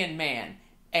Alien Man.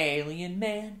 Alien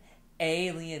Man,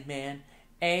 Alien Man,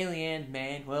 Alien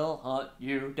Man will hunt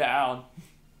you down.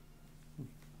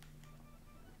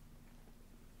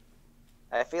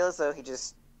 I feel as though he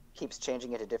just keeps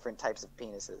changing it to different types of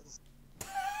penises.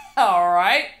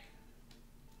 Alright.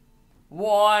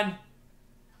 One.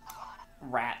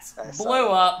 Rats. Blew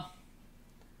up.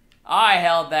 I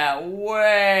held that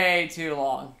way too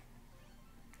long.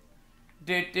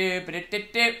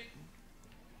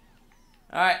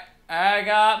 Alright. I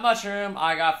got mushroom.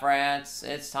 I got France.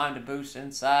 It's time to boost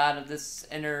inside of this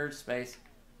inner space.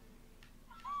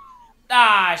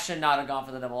 I should not have gone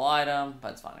for the double item,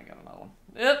 but it's fine. I got another one.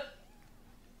 Yep.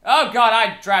 Oh God,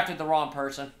 I drafted the wrong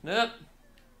person. Yep.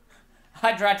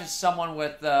 I drafted someone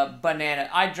with banana.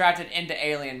 I drafted into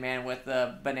Alien Man with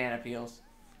banana peels.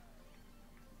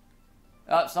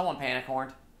 Oh, someone panic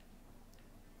horned.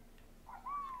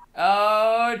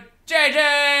 Oh,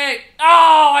 JJ!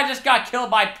 Oh, I just got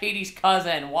killed by Petey's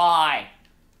cousin. Why?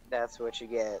 That's what you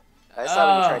get. I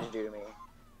saw what you tried to do to me.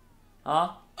 Huh?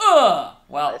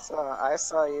 Well. I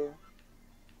saw you.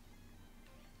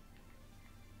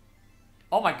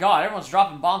 Oh my God, everyone's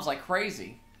dropping bombs like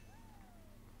crazy.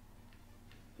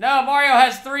 No, Mario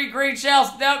has 3 green shells.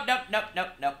 Nope.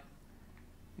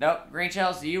 Nope, green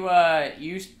shells. Yep.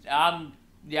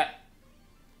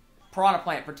 Piranha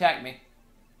Plant, protect me.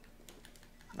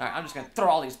 Alright, I'm just gonna throw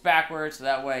all these backwards so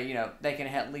that way, they can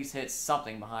at least hit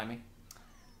something behind me.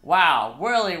 Wow,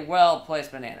 really well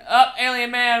placed banana. Up,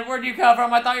 Alien Man, where'd you come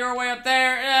from? I thought you were way up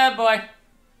there. Eh, boy.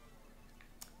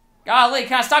 Golly,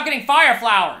 can I stop getting fire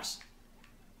flowers?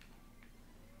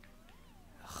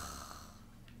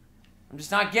 I'm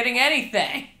just not getting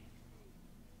anything.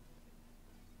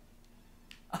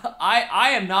 I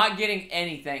am not getting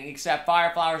anything except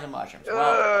fire flowers and mushrooms.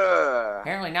 Well,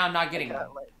 apparently now I'm not getting.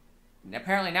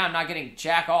 Apparently now I'm not getting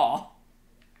jack all.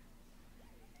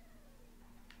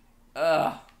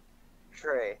 Ugh.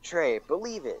 Trey,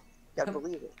 believe it. You gotta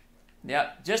believe it.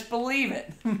 Yep, just believe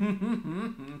it.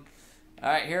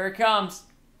 Alright, here it comes.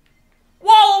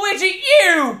 Waluigi,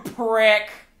 you prick!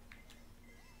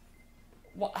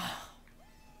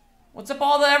 What's up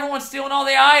all the everyone's stealing all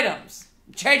the items?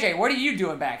 JJ, what are you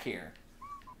doing back here?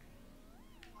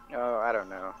 Oh, I don't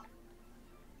know.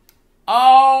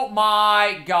 Oh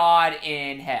my God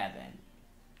in heaven.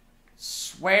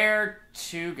 Swear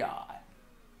to God.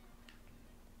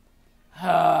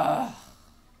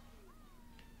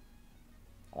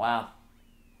 Wow.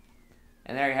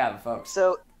 And there you have it, folks.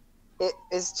 So,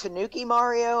 is Tanuki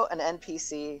Mario an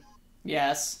NPC?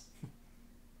 Yes.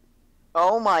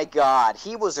 Oh my God,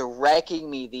 he was wrecking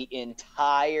me the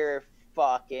entire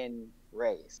fucking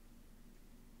race.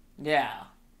 Yeah.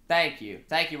 Thank you.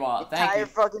 Thank you all. Thank you.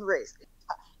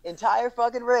 Entire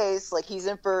fucking race. Like, he's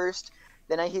in first,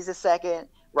 then he's in second,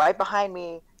 right behind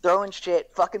me, throwing shit,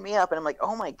 fucking me up, and I'm like,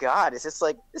 oh my God, is this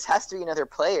like, this has to be another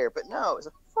player, but no, it's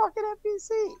a fucking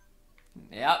NPC.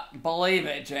 Yep, believe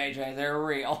it, JJ, they're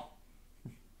real.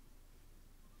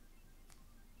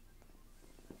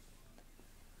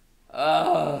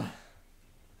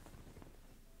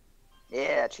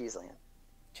 Yeah, Cheeseland.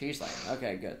 Cheeseland.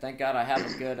 Okay, good. Thank God I have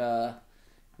a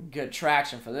good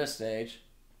traction for this stage.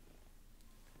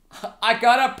 I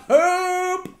gotta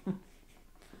poop!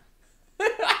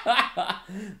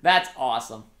 That's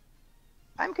awesome.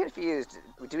 I'm confused.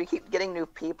 Do we keep getting new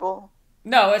people?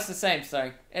 No, it's the same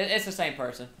thing. It's the same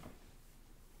person.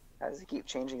 How does he keep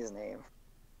changing his name?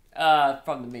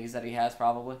 From the memes that he has,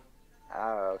 probably.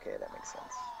 Oh, okay, that makes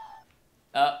sense.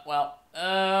 Well,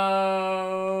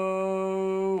 oh.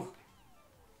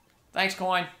 Thanks,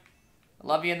 Coin. I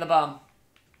love you in the bum.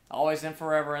 Always and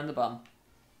forever in the bum.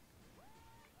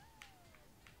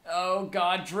 Oh,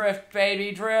 God, drift,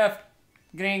 baby, drift.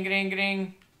 Gring, gring,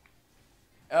 gring.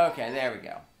 Okay, there we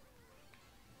go.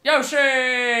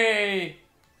 Yoshi!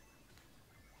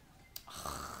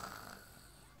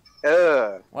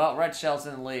 Ugh. Well, Red Shell's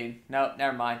in the lead. Nope,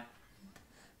 never mind.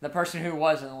 The person who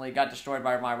was in the lead got destroyed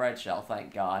by my Red Shell,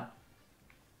 thank God.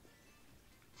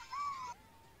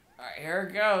 Alright, here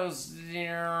it goes.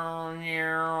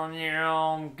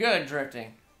 Good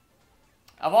drifting.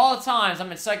 Of all the times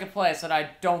I'm in second place that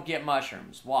I don't get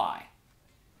mushrooms. Why?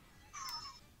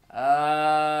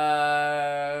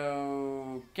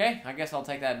 Okay, I guess I'll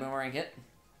take that boomerang hit.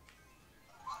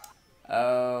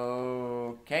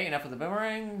 Okay, enough of the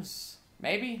boomerangs.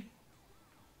 Maybe?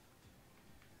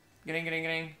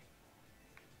 Getting.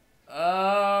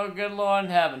 Oh, good Lord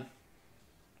in heaven.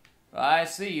 I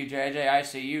see you, JJ. I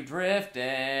see you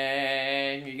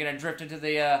drifting. You're gonna drift into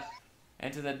the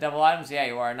double items? Yeah,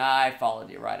 you are. And I followed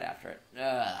you right after it.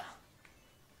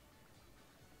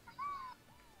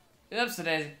 Oops,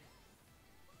 daisy.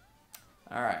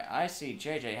 Alright, I see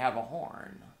JJ have a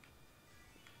horn.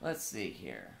 Let's see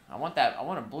here. I want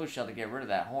a blue shell to get rid of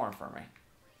that horn for me.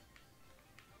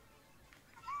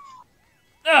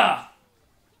 Ugh!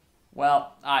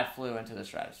 Well, I flew into the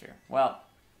stratosphere. Well.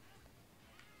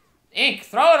 Ink,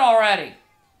 throw it already!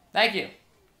 Thank you.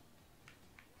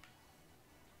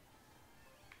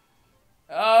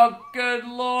 Oh, good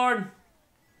Lord.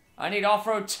 I need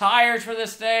off-road tires for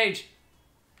this stage.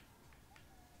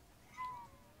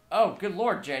 Oh, good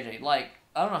Lord, JJ. Like,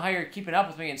 I don't know how you're keeping up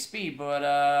with me in speed, but,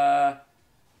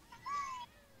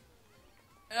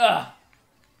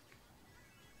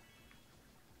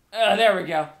 there we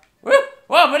go. Woo!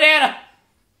 Whoa, banana!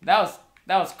 That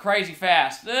was crazy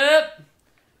fast.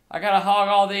 I gotta hog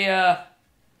all the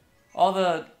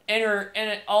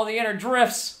inner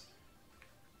drifts.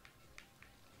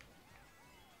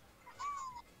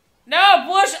 No,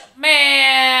 Bush,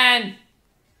 man!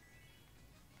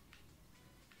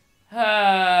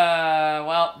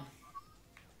 Well.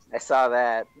 I saw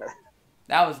that.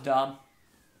 That was dumb.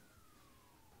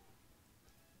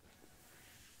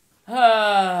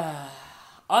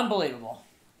 Unbelievable.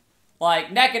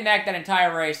 Like, neck and neck that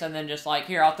entire race, and then just like,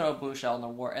 here, I'll throw a blue shell in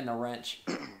the wrench.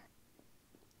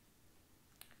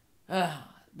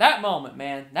 That moment,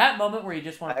 man. That moment where you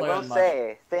just want to play with the I will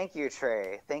say, thank you,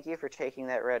 Trey. Thank you for taking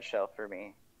that red shell for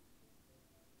me.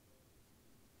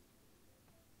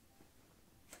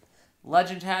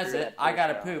 Legend has it, I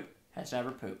gotta poop has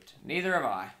never pooped. Neither have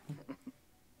I.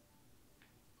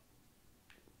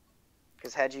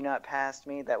 Because had you not passed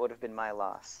me, that would have been my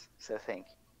loss. So thank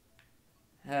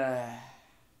you.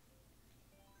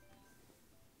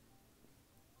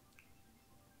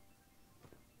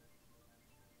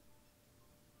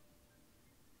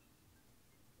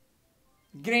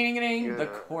 Green, green. Yeah. The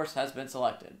course has been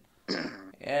selected.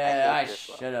 I Yeah, I hate this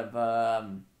should have.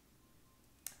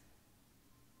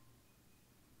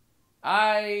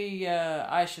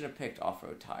 I should have picked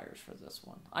off-road tires for this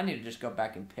one. I need to just go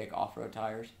back and pick off-road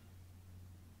tires.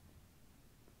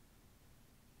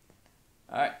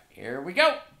 All right, here we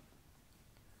go.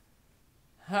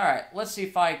 All right, let's see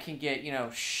if I can get,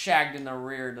 shagged in the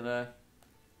rear to the...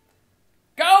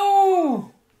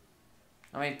 Go!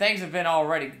 I mean, things have been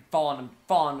already falling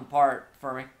apart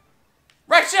for me.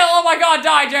 Red shell, oh my god,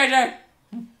 die, JJ!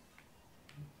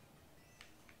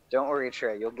 Don't worry,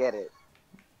 Trey. You'll get it.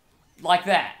 Like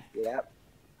that. Yep.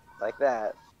 Like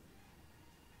that.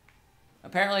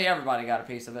 Apparently everybody got a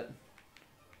piece of it.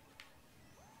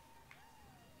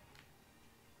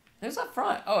 Who's up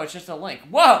front? Oh, it's just a Link.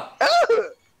 Whoa!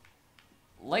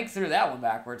 Link threw that one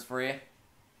backwards for you.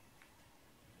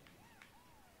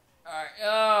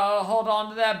 Alright, hold on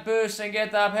to that boost and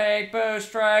get that pig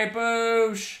boost, Trey.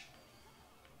 Boosh!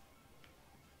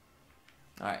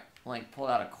 Alright, Link pulled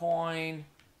out a coin.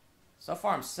 So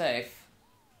far I'm safe.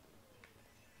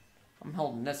 I'm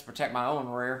holding this to protect my own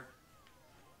rear.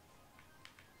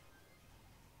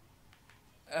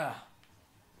 Ugh.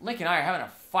 Link and I are having a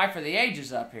fight for the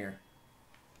ages up here.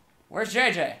 Where's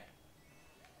JJ?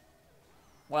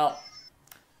 Well,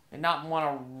 I did not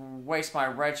want to waste my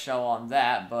red shell on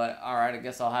that, but alright, I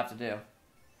guess I'll have to do.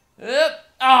 Oop!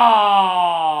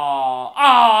 Oh!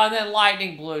 Oh, and then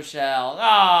lightning blue shell.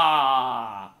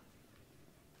 Ah!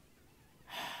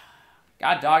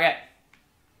 God dog it.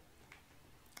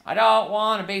 I don't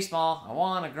want to be small. I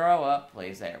want to grow up.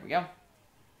 Please, there we go.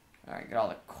 Alright, get all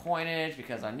the coinage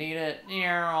because I need it.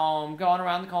 I'm going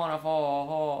around the corner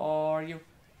for you.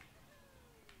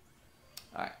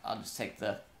 Alright, I'll just take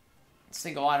the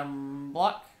single item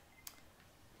block.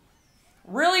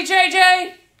 Really,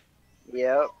 JJ?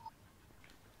 Yep.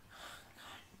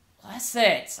 Bless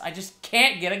it. I just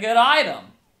can't get a good item.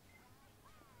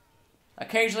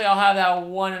 Occasionally I'll have that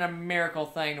one in a miracle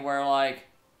thing to where, like,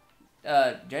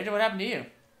 JJ, what happened to you?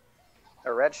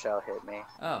 A red shell hit me.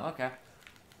 Oh, okay.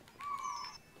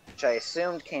 Which I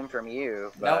assumed came from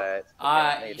you, Nope. but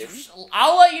apparently it didn't.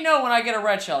 I'll let you know when I get a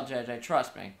red shell, JJ.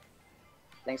 Trust me.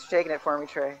 Thanks for taking it for me,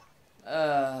 Trey.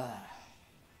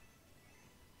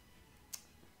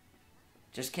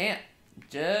 Just can't.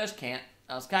 Just can't.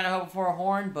 I was kind of hoping for a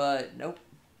horn, but nope.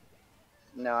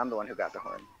 No, I'm the one who got the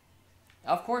horn.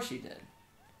 Of course you did.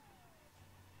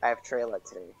 I have Trey luck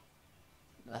today.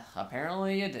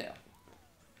 Apparently you do.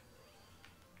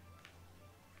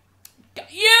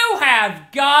 You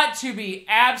have got to be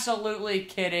absolutely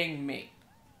kidding me.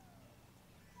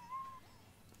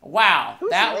 Wow,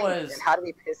 Who's that Link, was... and how did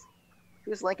he piss?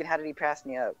 Who's Link and how did he pass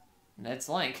me up? It's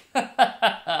Link.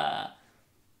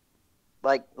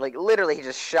 Like literally, he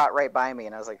just shot right by me,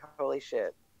 and I was like, "Holy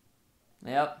shit!"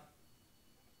 Yep.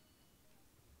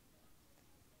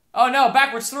 Oh no,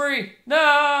 backwards 3!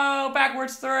 No,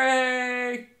 backwards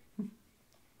 3!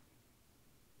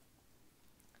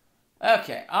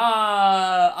 Okay,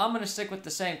 I'm gonna stick with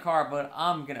the same car, but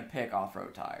I'm gonna pick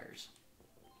off-road tires.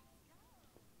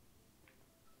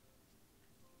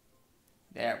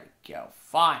 There we go,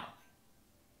 finally.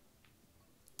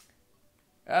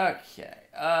 Okay,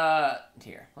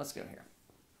 here, let's go here.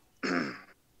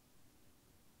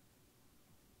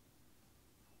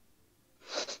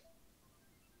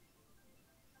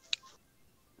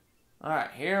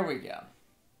 Alright, here we go.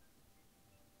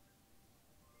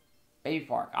 Baby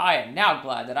Park. I am now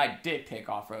glad that I did pick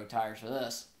off-road tires for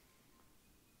this.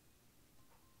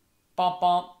 Bump,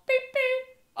 bump, beep,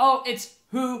 beep. Oh, it's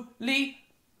Julio.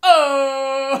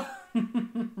 Oh!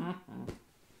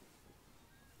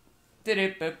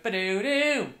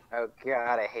 Oh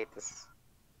god, I hate this.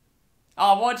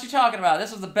 Oh, what you talking about?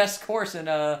 This was the best course in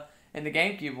the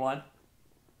GameCube one.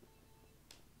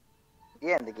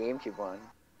 Yeah, in the GameCube one.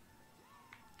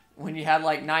 When you had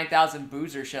like 9,000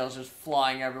 boozer shells just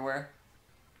flying everywhere.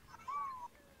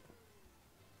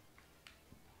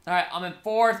 Alright, I'm in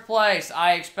 4th place.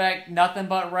 I expect nothing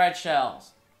but red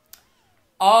shells.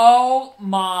 Oh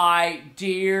my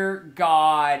dear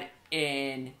God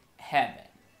in heaven.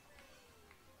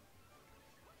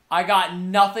 I got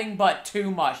nothing but 2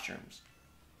 mushrooms.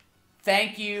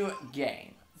 Thank you,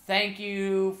 game. Thank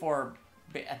you for...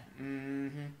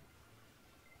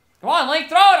 Come on, Link,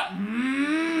 throw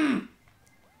it!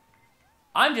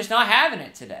 I'm just not having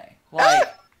it today.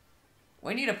 Like,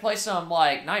 We need to play some,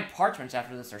 like, 9 Parchments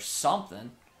after this or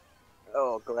something.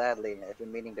 Oh, gladly. I've been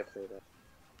meaning to play that.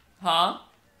 Huh?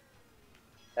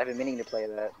 I've been meaning to play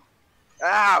that.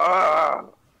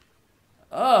 Ow!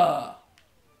 Ugh.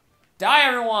 Die,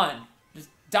 everyone! Just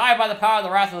die by the power of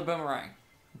the wrath of the boomerang.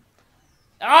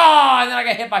 Oh, and then I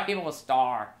get hit by people with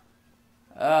star.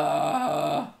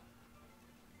 Can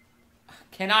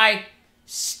I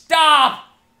stop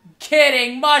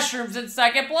getting mushrooms in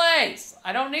second place?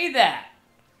 I don't need that.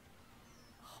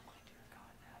 Oh my dear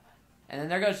God. And then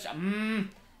there goes, and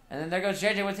then there goes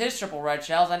JJ with his triple red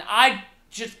shells, and I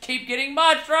just keep getting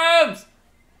mushrooms.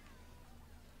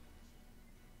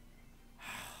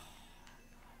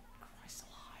 Christ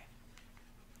alive.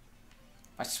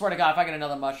 I swear to God, if I get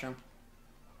another mushroom.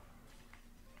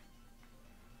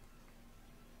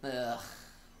 Ugh.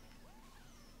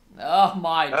 Oh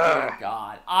my dear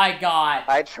God.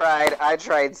 I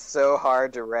tried so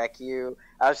hard to wreck you.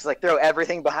 I was just like, throw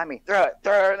everything behind me. Throw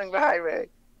everything behind me.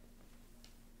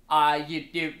 You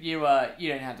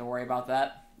didn't have to worry about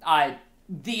that.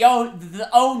 The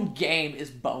own game is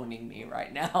boning me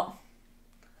right now.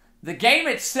 The game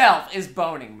itself is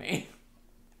boning me.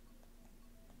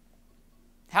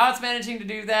 How it's managing to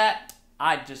do that,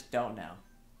 I just don't know.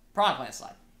 Probably playing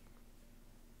slide.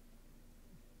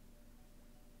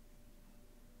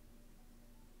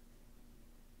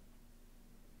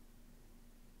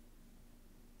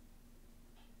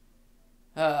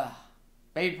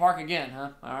 Baby Park again, huh?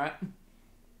 Alright.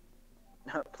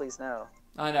 No, please no.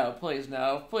 I know, please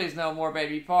no. Please no more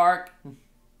Baby Park. Oh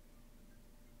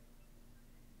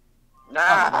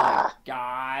my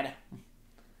God.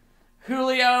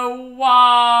 Julio,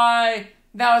 why?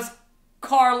 That was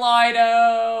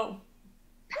Carlito.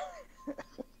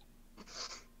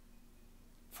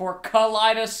 For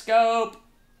Kaleidoscope.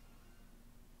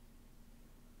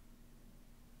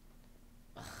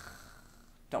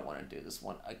 Don't want to do this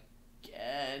one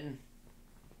again.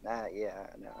 Yeah,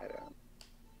 no, I don't.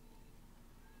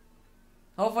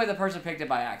 Hopefully the person picked it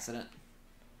by accident.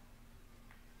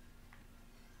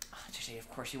 JJ, of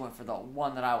course you went for the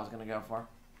one that I was going to go for.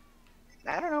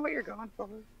 I don't know what you're going for.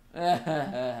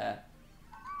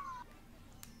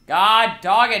 God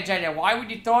dog it, JJ. Why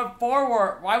would you throw it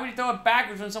forward? Why would you throw it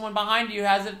backwards when someone behind you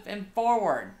has it in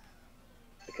forward?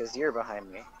 Because you're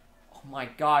behind me. Oh my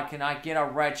God, can I get a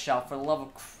red shell for the love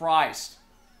of Christ?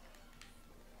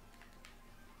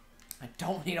 I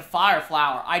don't need a fire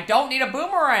flower. I don't need a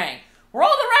boomerang. Where are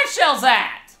all the red shells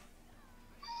at?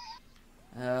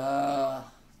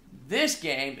 This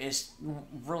game is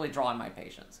really drawing my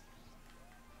patience.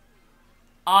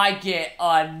 I get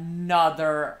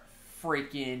another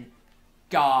freaking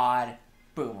God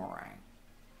boomerang.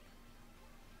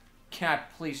 Can I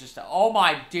please just... Oh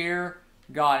my dear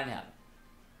God in heaven.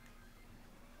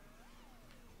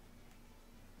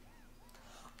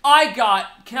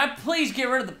 Can I please get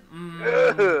rid of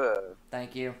the...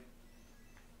 Thank you.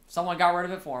 Someone got rid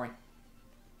of it for me.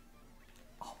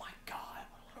 Oh my God,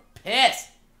 I'm pissed.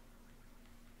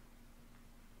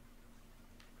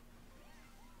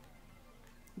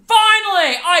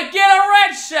 Finally, I get a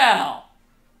red shell.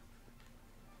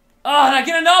 Oh, and I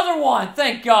get another one.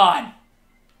 Thank God.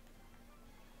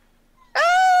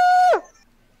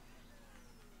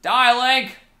 Die,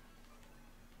 Link.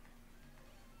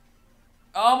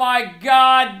 Oh my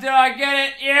God, did I get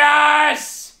it?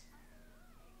 Yes!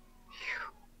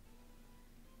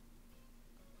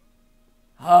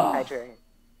 Oh. Hi, Trey.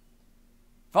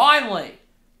 Finally!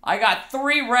 I got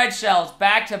 3 red shells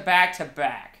back to back to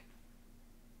back.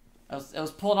 It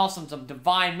was pulling off some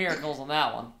divine miracles on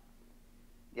that one.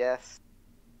 Yes.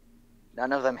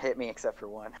 None of them hit me except for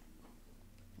one.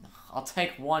 I'll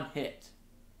take 1 hit.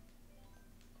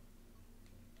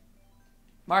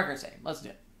 Marker save. Let's do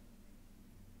it.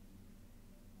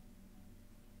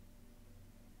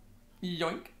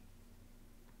 Yoink.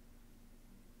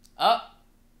 Up.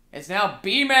 It's now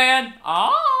B-Man.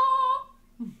 Ah.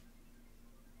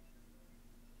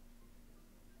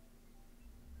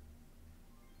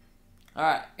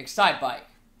 Alright, Excite Bike.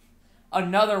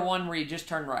 Another one where you just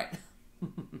turn right.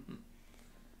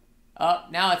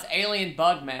 Up. Now it's Alien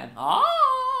Bugman. Ah.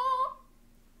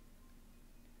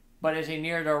 But is he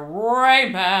near to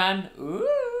Rayman?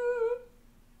 Ooh.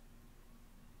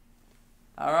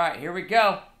 Alright, here we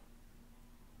go.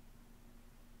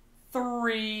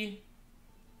 3,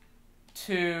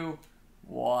 2,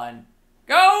 1,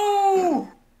 go!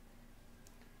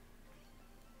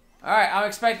 Alright, I'm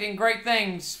expecting great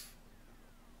things.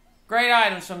 Great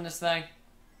items from this thing.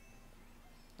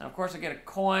 And of course I get a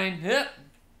coin. Yep.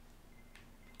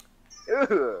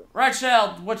 Red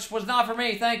shell, which was not for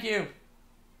me, thank you.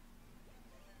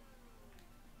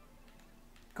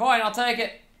 Coin, I'll take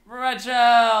it. Red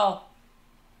shell.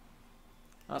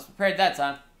 I was prepared that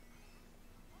time.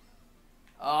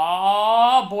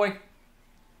 Oh, boy.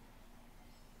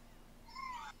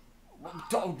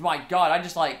 Oh, my God. I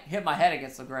just, like, hit my head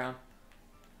against the ground.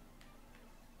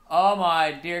 Oh,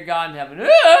 my dear God in heaven.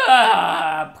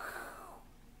 Ah!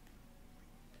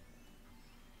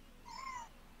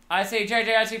 I see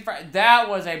JJ, I see... That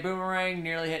was a boomerang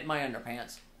nearly hitting my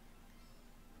underpants.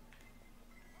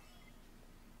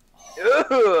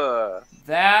 Ugh.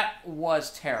 That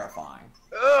was terrifying.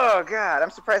 Oh, God. I'm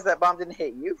surprised that bomb didn't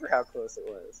hit you for how close it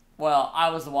was. Well, I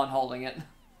was the one holding it.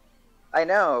 I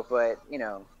know, but, you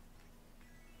know.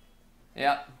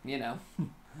 Yep, you know.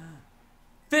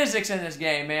 Physics in this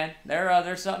game, man.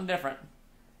 There's something different.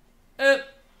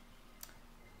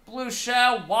 Blue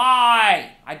shell,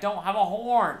 why? I don't have a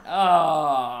horn.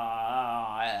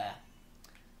 Oh.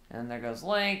 And there goes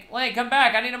Link. Link, come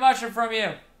back. I need a mushroom from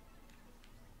you.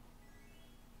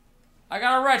 I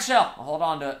got a red shell. I'll hold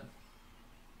on to it.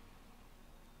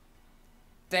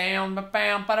 Down,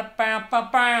 ba-bam, ba-da-bam,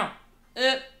 ba-bam.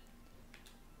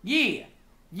 Yeah.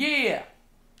 Yeah.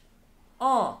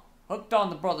 Hooked on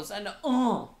the brothers and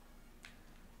Alright.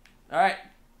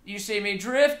 You see me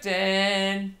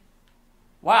drifting.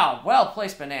 Wow,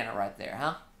 well-placed banana right there,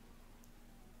 huh?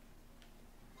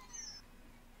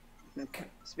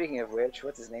 Speaking of which,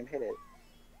 what's his name? Hit it.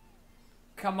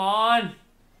 Come on.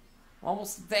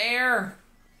 Almost there.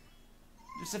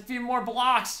 Just a few more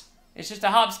blocks. It's just a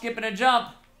hop, skip, and a jump.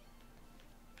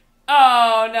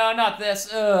 Oh, no, not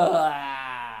this. Ugh.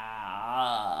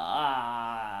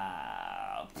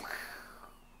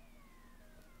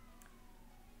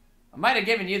 I might have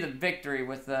given you the victory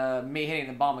with me hitting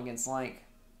the bomb against Link.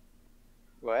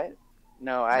 What?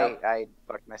 No, Nope. I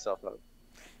fucked myself up.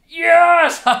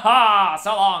 Yes! Ha ha!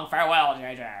 So long, farewell,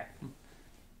 JJ.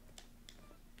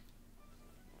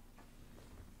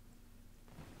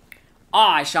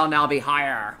 I shall now be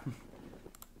higher.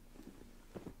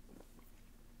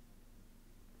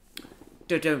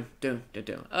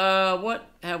 What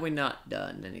have we not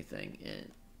done anything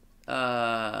in?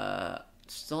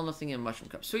 Still nothing in Mushroom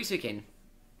Cup. Sweet Cane.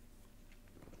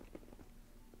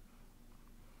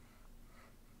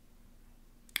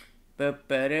 Boo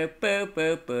ba do boo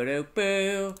boo boo do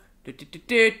boo. Do do do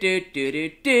do do do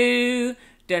do do.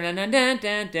 Da na na na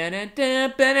da da da da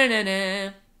ba na na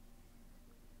na.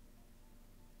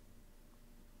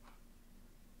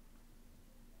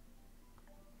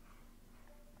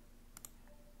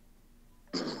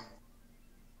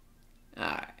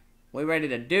 Alright. We ready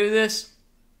to do this?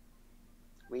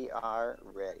 We are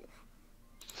ready.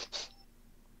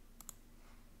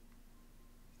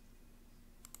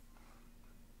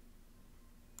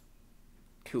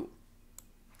 Cool.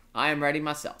 I am ready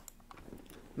myself.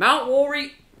 Mount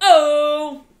Worry.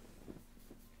 Oh!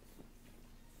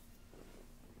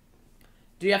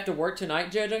 Do you have to work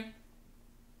tonight, JJ?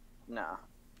 Nah.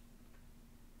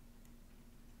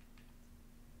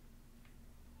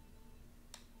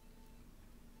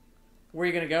 Where are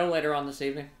you going to go later on this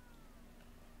evening?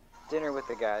 Dinner with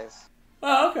the guys.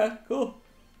 Oh, okay. Cool.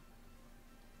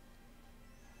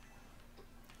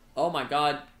 Oh my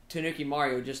God. Tanuki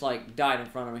Mario just, like, died in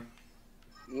front of me.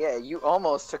 Yeah, you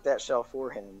almost took that shell for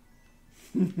him.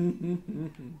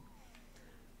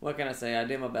 What can I say? I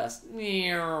did my best.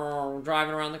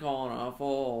 Driving around the corner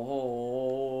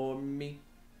for me.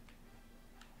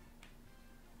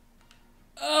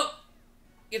 Oh!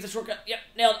 Get the shortcut. Yep,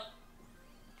 nailed it.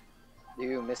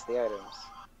 You missed the items.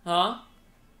 Huh?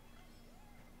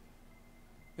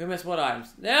 Who missed what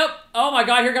items? Nope. Oh my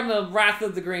God, here come the wrath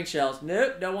of the green shells.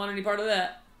 Nope, don't want any part of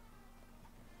that.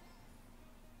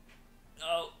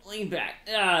 Oh, lean back.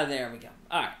 Ah, there we go.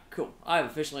 Alright, cool. I've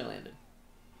officially landed.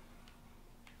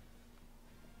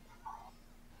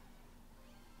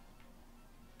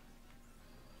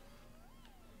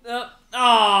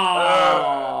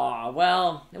 Oh,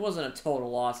 well, it wasn't a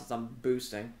total loss since I'm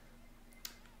boosting.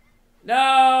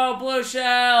 No, blue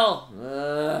shell!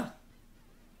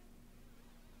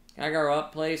 Can I go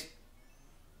up, please?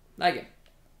 Thank you.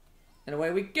 And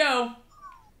away we go.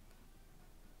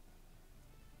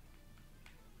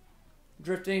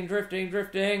 Drifting, drifting,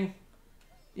 drifting.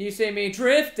 You see me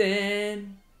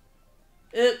drifting.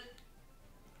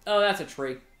 Oh, that's a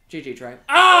tree. GG, Trey.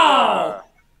 Oh!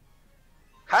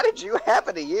 How did you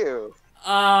happen to you?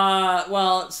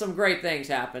 Well, some great things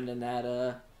happened in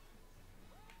that,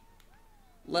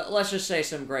 let's just say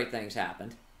some great things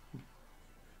happened.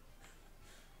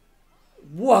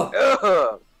 Whoa!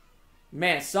 Ugh.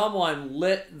 Man, someone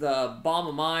lit the bomb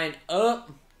of mine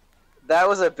up. That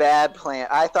was a bad plan.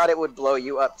 I thought it would blow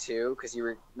you up too, because you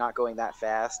were not going that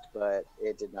fast, but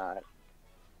it did not.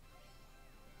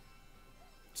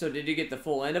 So did you get the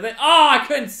full end of it? Oh, I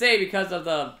couldn't say because of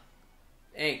the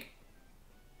ink.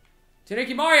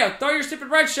 Tanuki Mario, throw your stupid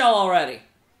red shell already.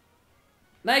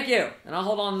 Thank you. And I'll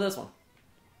hold on to this one.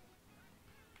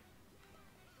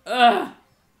 Ugh.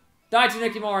 Die,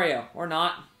 Tanuki Mario. Or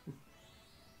not.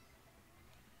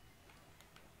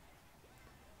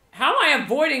 How am I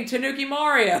avoiding Tanuki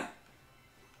Mario?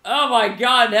 Oh my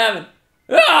god in heaven.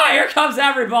 Ah, here comes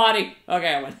everybody.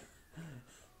 Okay, I win.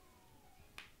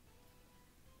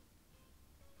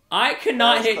 I could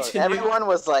not hit Tanuki.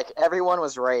 Everyone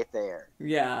was right there.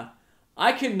 Yeah.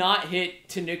 I could not hit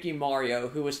Tanuki Mario,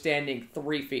 who was standing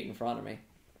 3 feet in front of me.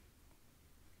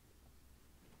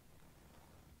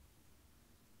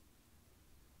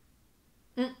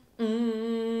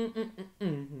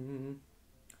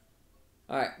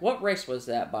 Alright, what race was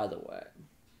that, by the way?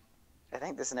 I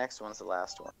think this next one's the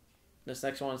last one. This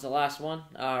next one's the last one?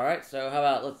 Alright, so how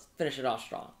about let's finish it off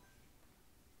strong.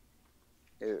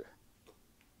 Ew.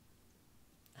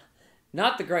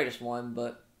 Not the greatest one,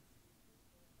 but...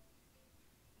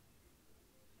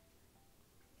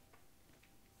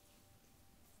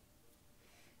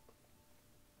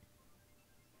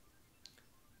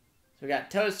 So we got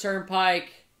Toad's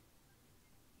Turnpike,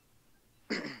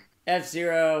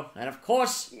 F-Zero, and of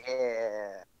course...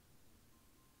 Yeah.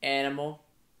 Animal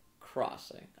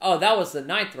Crossing. Oh, that was the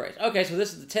 9th race. Okay, so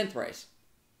this is the 10th race.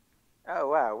 Oh,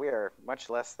 wow. We are much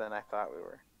less than I thought we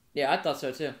were. Yeah, I thought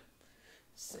so, too.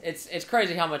 It's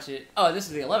crazy how much it... Oh, this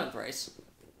is the 11th race.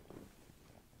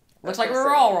 Looks like we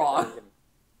were all wrong.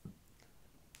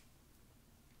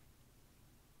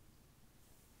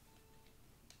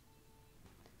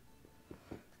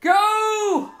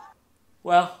 Go!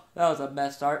 Well, that was a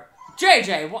mess start.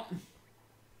 JJ, what?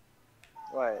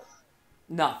 What?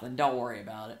 Nothing. Don't worry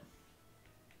about it.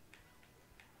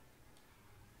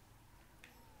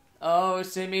 Oh,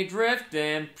 see me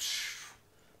drifting.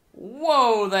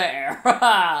 Whoa there.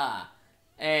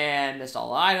 And missed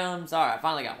all items. Alright,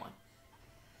 finally got one.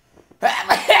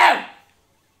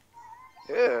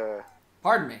 Ugh.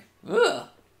 Pardon me. Ugh.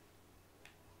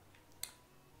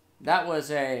 That was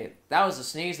a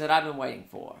sneeze that I've been waiting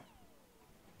for.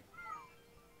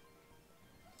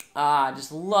 I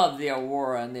just love the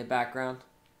aurora in the background.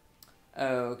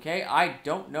 Okay, I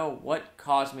don't know what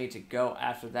caused me to go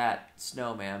after that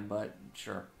snowman, but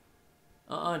sure.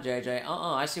 JJ.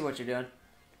 I see what you're doing.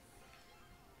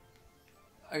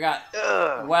 I got...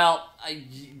 Ugh. Well,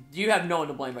 you have no one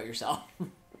to blame but yourself.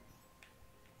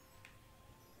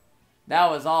 That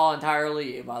was all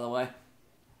entirely you, by the way.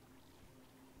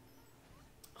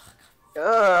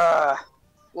 Ugh.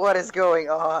 What is going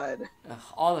on?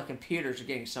 All the computers are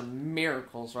getting some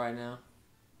miracles right now.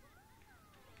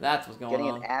 That's what's going on.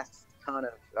 Getting an ass ton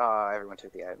of... Oh, everyone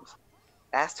took the items.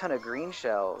 Ass ton of green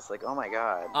shells. Like, oh my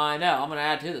god. I know. I'm going to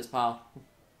add to this pile.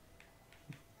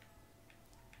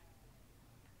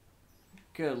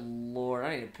 Good lord.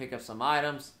 I need to pick up some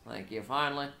items. Thank you,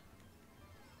 finally.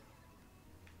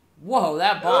 Whoa,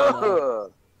 that bomb, though.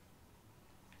 Ugh.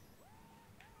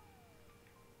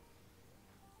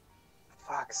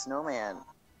 Fuck, snowman.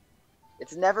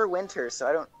 It's never winter,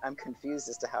 so I'm confused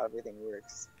as to how everything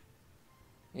works.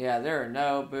 Yeah, there are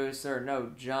no boosts, there are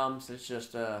no jumps. It's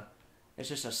just a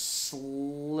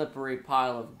slippery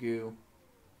pile of goo.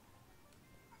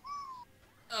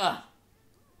 Ugh.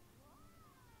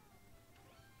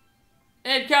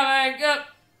 Incoming! Up.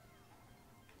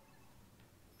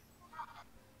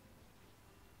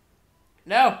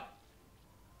 No!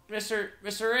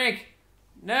 Mr. Ink!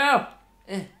 No!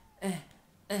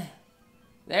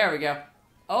 There we go.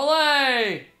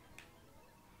 Olay!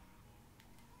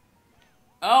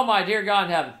 Oh my dear God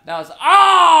in heaven. That was...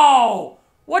 Oh!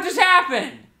 What just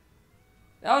happened?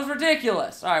 That was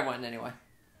ridiculous. I went anyway.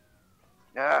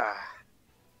 Ah.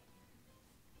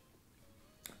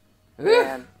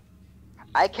 Man.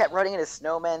 I kept running into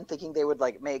snowmen thinking they would,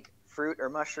 like, make fruit or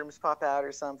mushrooms pop out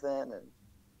or something, and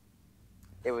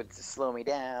it would just slow me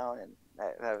down, and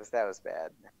that was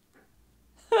bad.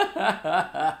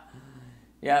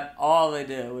 Yep, all they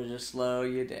did was just slow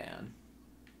you down.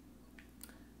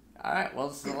 Alright, well,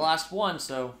 this is the last one,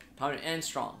 so time to end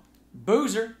strong.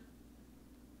 Boozer.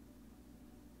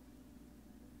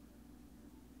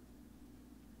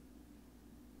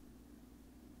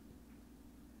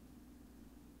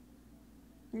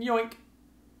 Yoink.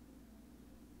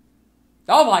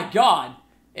 Oh my god!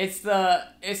 It's the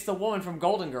woman from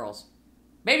Golden Girls.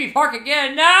 Baby Park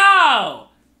again! No!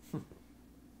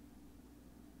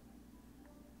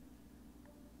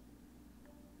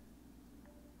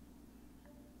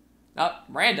 Oh,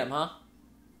 random, huh?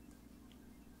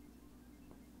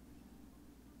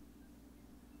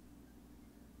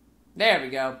 There we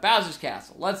go. Bowser's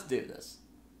Castle. Let's do this.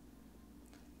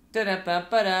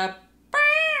 Da-da-ba-ba-da.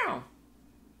 Bow!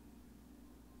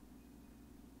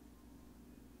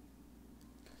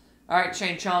 Alright,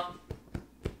 Chain Chomp.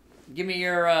 Give me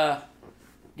your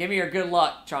good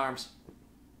luck charms.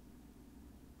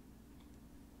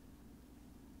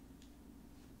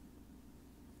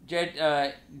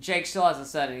 Jake still hasn't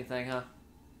said anything, huh?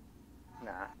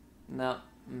 Nah.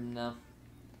 No.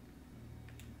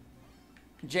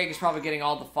 Jake is probably getting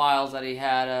all the files that he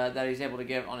had, that he's able to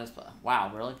give on his...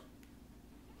 Wow, really?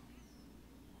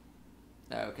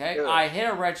 Okay. Good. I hit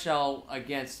a red shell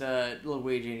against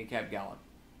Luigi and he kept going.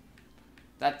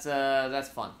 That's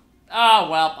fun.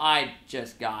 Oh, well, I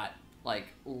just got, like,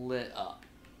 lit up.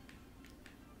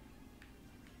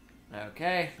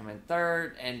 Okay, I'm in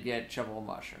third and get triple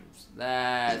mushrooms.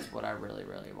 That's what I really,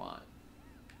 really want.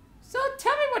 So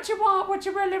tell me what you want, what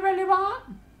you really, really want.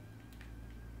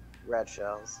 Red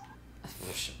shells.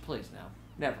 Please no.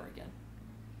 Never again.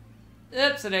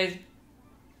 Oops, a daisy.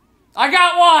 I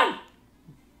got one!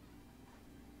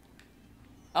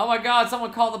 Oh my god,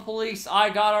 someone called the police.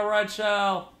 I got a red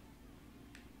shell.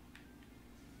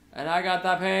 And I got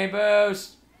that pain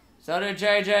boost. So did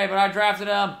JJ, but I drafted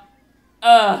him.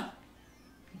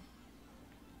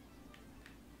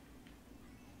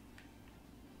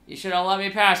 You should have let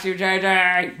me pass you,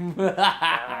 JJ.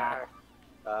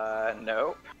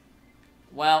 Nope.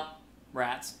 Well,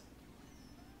 rats.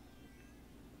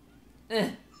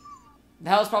 That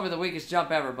was probably the weakest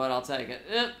jump ever, but I'll take it.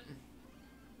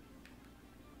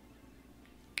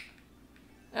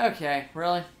 Okay,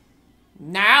 really?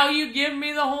 Now you give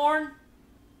me the horn?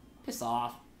 Piss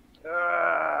off.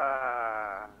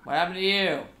 What happened to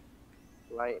you?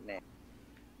 Lightning.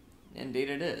 Indeed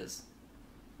it is.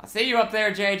 I see you up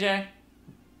there, JJ.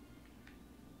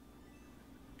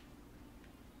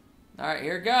 Alright,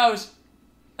 here it goes.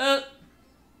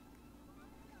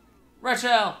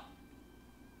 Rachel.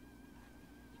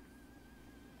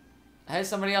 I hit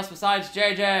somebody else besides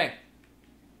JJ.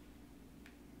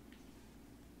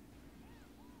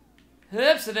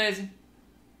 Oopsie daisy.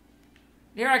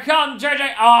 Here I come,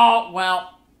 JJ. Oh,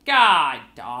 well. God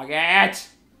dog it. I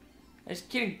just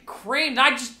getting creamed.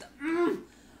 I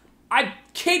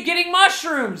keep getting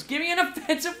mushrooms. Give me an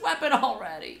offensive weapon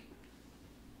already.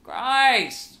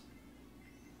 Christ.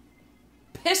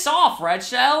 Piss off, Red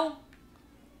Shell.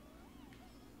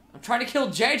 I'm trying to kill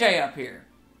JJ up here.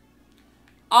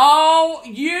 Oh,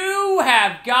 you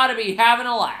have got to be having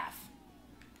a laugh.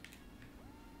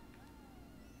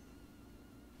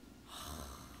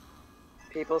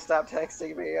 People stop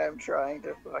texting me. I'm trying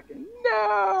to fucking...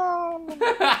 No!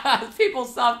 People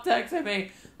stop texting me.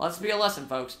 Let's be a lesson,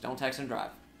 folks. Don't text and drive.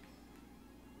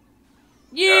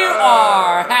 You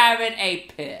are having a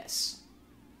piss.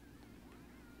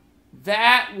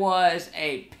 That was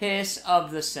a piss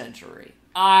of the century.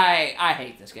 I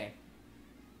hate this game.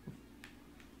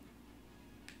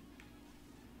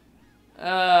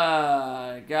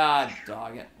 God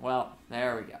dog it. Well,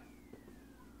 there we go.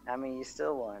 I mean, you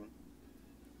still won.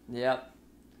 Yep.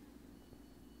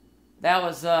 That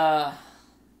was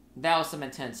some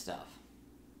intense stuff.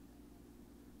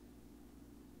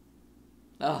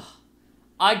 Ugh.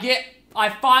 I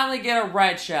finally get a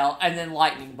red shell and then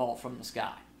lightning bolt from the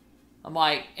sky. I'm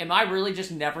like, am I really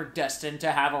just never destined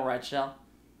to have a red shell?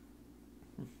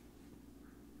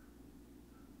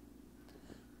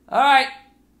 Alright.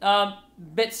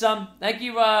 Bitsum, thank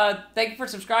you for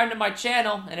subscribing to my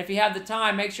channel, and if you have the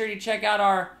time, make sure you check out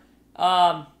our,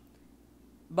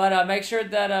 make sure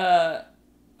that,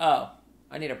 oh,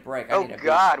 I need a break. Oh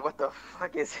God, what the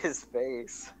fuck is his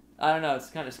face? I don't know, it's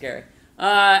kind of scary.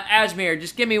 Asmir,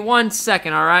 just give me 1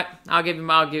 second, alright? I'll give you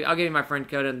my friend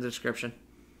code in the description.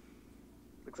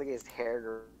 Looks like his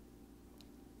hair.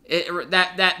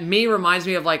 That me reminds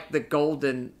me of like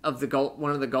one of the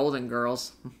golden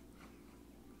girls.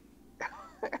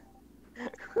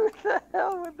 Who the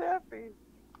hell would that be?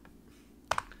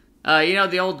 You know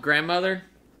the old grandmother?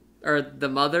 Or the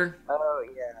mother? Oh,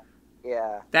 yeah.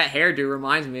 Yeah. That hairdo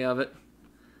reminds me of it.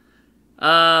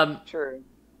 True.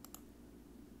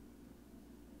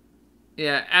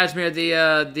 Yeah, Asmir, the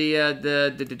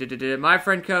my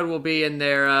friend code will be in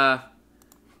there,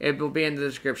 it will be in the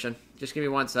description. Just give me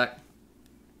 1 sec.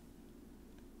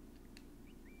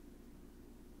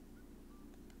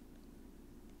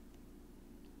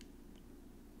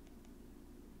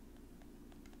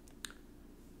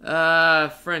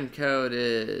 Friend code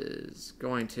is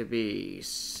going to be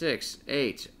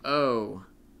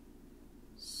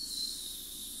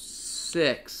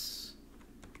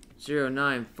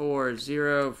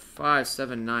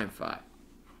 68060940575.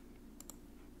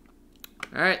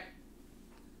 Alright.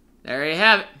 There you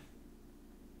have it.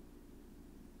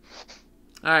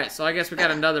 All right, so I guess we got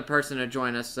another person to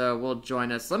join us, so we'll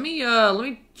join us. Let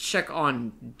me check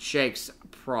on Jake's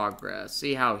progress,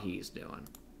 see how he's doing.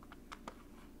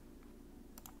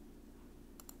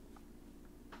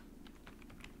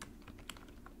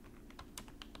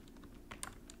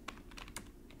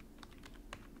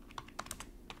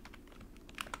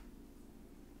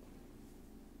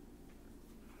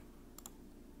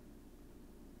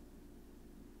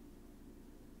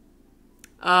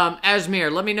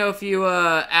 Asmir, let me know if you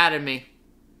added me.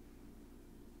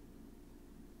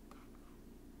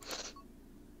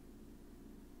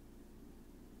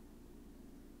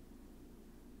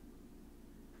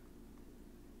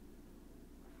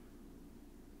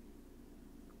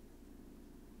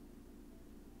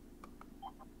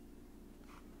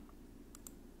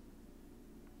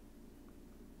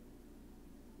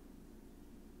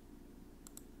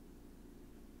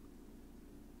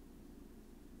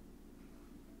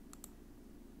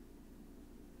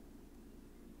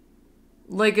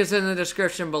 Link is in the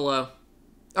description below.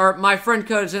 Or my friend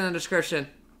code is in the description,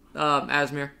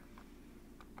 Asmir.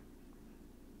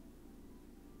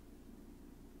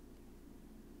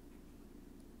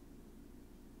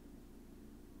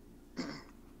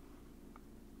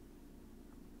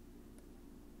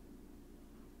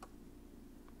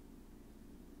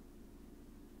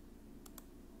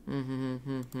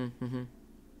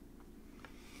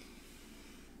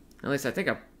 At least I think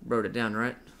I wrote it down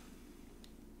right.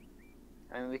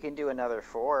 I mean, we can do another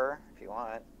 4 if you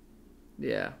want.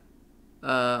 Yeah.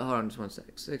 Hold on just one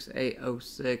sec.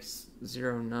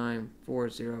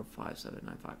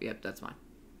 680609405795. Yep, that's mine.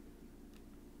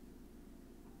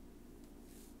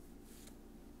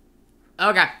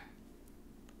 Okay.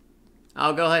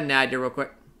 I'll go ahead and add you real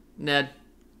quick. Ned.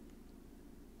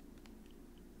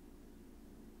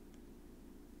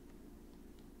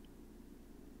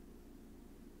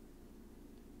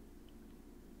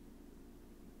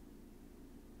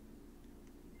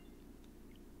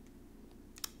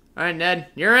 All right, Ned,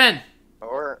 you're in.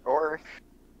 Or,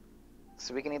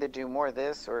 so we can either do more of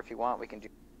this, or if you want, we can do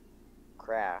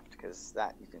craft, because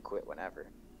that you can quit whenever.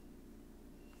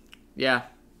 Yeah,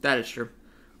 that is true.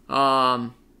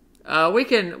 We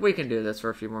can do this for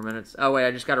a few more minutes. Oh wait,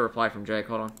 I just got a reply from Jake.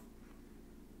 Hold on.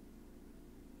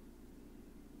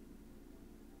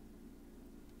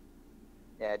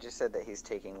 Yeah, I just said that he's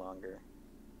taking longer.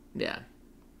 Yeah.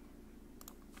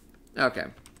 Okay.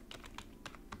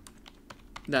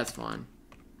 That's fine.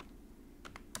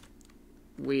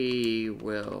 We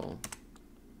will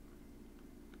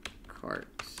cart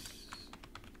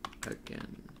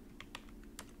again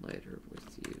later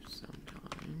with you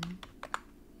sometime.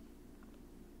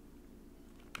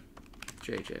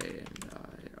 JJ and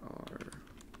I are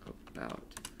about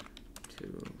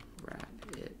to wrap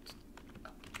it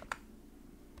up.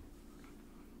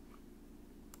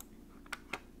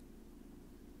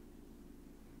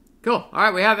 Cool. All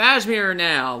right, we have Asmir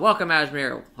now. Welcome,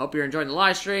 Asmir. Hope you're enjoying the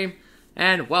live stream,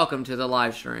 and welcome to the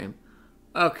live stream.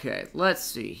 Okay, let's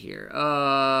see here.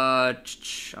 I'm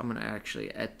gonna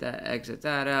actually exit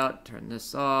that out. Turn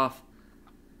this off.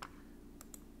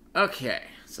 Okay,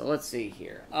 so let's see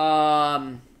here.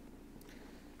 How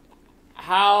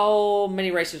many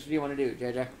races do you want to do,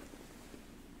 JJ?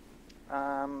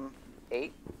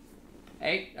 8.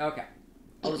 8? Okay.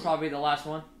 Will this probably be the last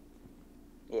one?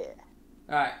 Yeah.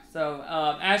 Alright, so,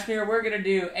 Asmir, we're going to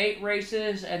do 8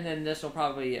 races, and then this will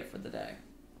probably be it for the day.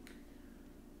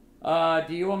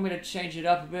 Do you want me to change it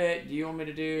up a bit? Do you want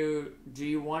to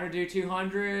do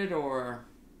 200, or?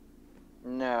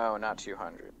 No, not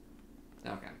 200.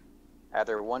 Okay.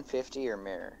 Either 150 or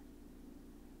mirror.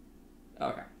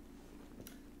 Okay.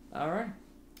 Alright.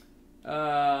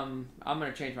 I'm going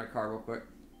to change my car real quick.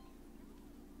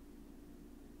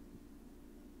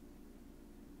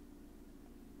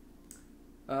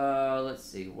 Let's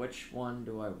see. Which one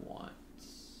do I want?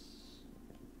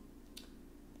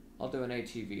 I'll do an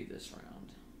ATV this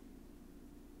round.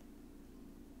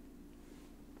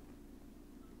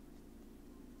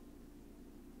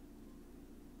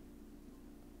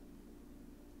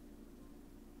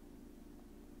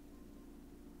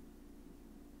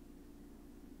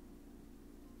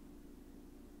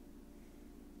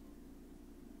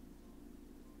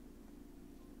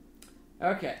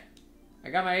 Okay. I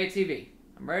got my ATV.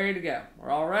 I'm ready to go. We're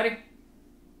all ready?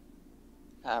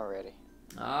 I'm ready.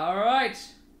 All right.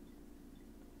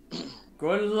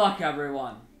 Good luck,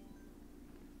 everyone.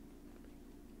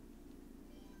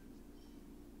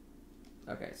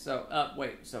 Okay, so,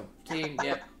 wait, so, team,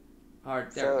 yep.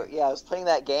 Hard, there. So, yeah, I was playing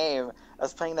that game,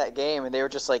 and they were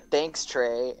just like, thanks,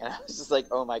 Trey. And I was just like,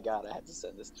 oh my god, I had to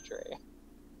send this to Trey.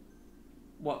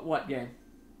 What game?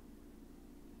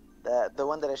 The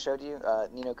one that I showed you,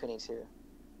 Nino Kuni 2.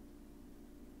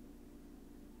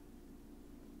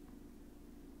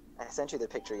 I sent you the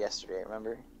picture yesterday,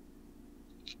 remember?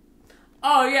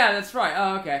 Oh, yeah, that's right.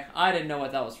 Oh, okay. I didn't know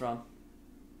what that was from.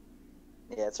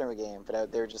 Yeah, it's from a game,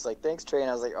 but they were just like, thanks, Trey, and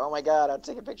I was like, oh my god, I'll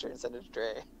take a picture and send it to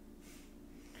Trey.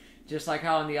 Just like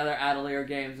how in the other Adelier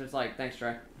games, it's like, thanks,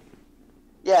 Trey.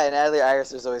 Yeah, in Adley Iris,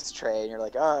 there's always Trey, and you're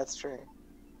like, oh, it's Trey.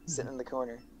 Sitting in the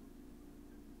corner.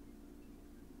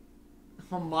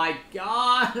 Oh my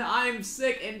god, I'm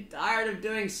sick and tired of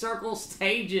doing circle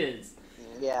stages.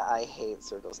 Yeah, I hate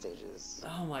circle stages.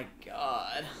 Oh my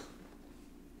god.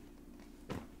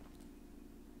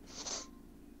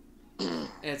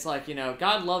 It's like, you know,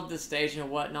 God loved this stage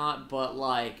and whatnot, but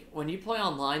like, when you play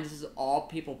online, this is all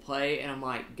people play, and I'm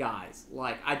like, guys,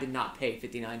 like, I did not pay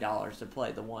 $59 to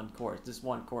play this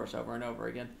one course over and over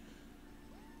again.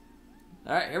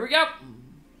 Alright, here we go.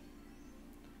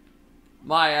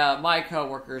 My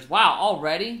co-workers. Wow,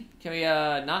 already? Can we,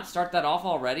 not start that off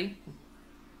already?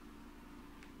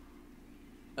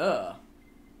 Red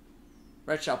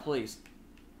shell, please.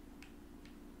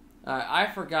 Alright, I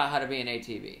forgot how to be an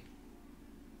ATV.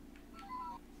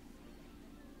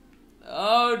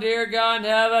 Oh, dear God in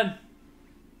heaven.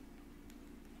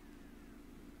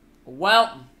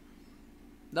 Well,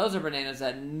 those are bananas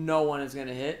that no one is going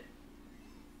to hit.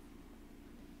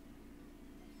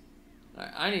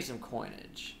 Alright, I need some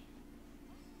coinage.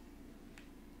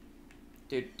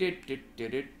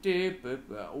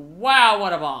 Wow,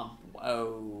 what a bomb.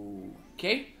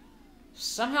 Okay.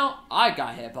 Somehow I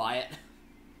got hit by it.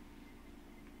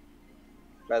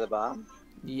 By the bomb?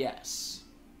 Yes.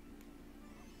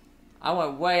 I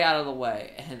went way out of the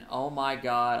way, and oh my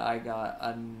god, I got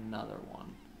another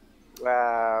one.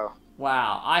 Wow.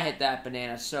 Wow, I hit that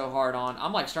banana so hard on.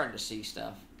 I'm like starting to see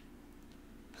stuff.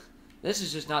 This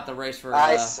is just not the race for...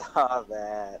 I saw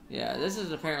that. Yeah, this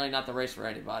is apparently not the race for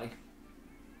anybody.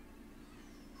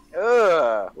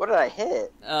 Ugh, what did I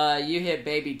hit? You hit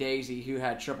Baby Daisy, who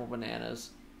had triple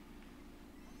bananas.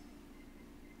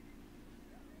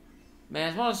 Man,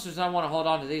 as much as I want to hold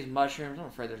on to these mushrooms, I'm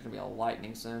afraid there's going to be a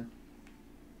lightning soon.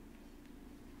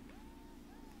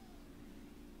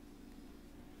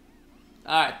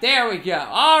 Alright, there we go.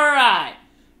 Alright.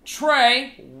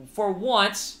 Trey, for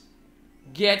once,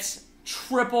 gets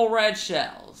triple red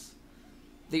shells.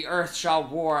 The earth shall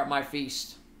roar at my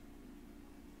feast.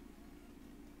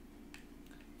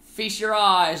 Feast your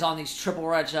eyes on these triple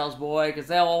red shells, boy, because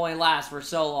they'll only last for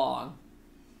so long.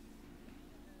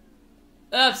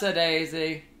 Upsa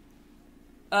daisy.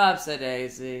 Upsa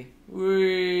daisy.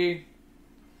 Whee.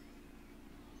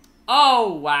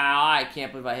 Oh, wow. I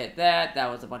can't believe I hit that. That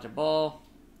was a bunch of bull.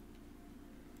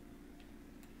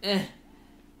 I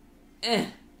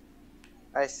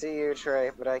see you, Trey,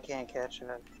 but I can't catch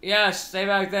up. Yes, stay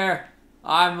back there.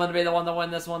 I'm going to be the one to win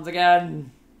this once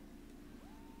again.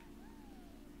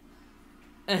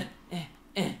 Whew,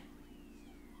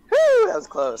 that was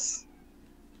close.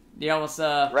 You almost,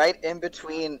 Right in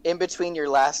between your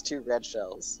last two red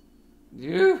shells.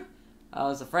 You? I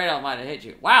was afraid I might have hit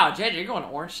you. Wow, JJ, you're going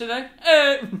orange today?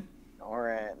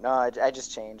 Alright. No, I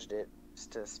just changed it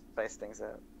just to spice things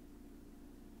up.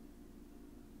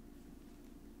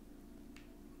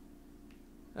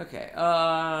 Okay,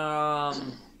 alright,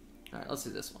 let's do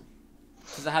this one.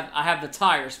 Because I have the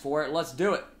tires for it. Let's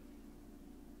do it.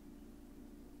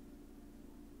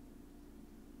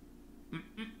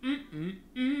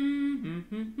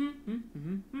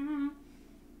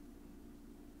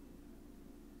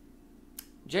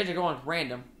 JJ going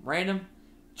random. Random?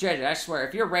 JJ, I swear,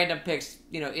 if your random picks,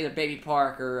 you know, either Baby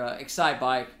Park or Excite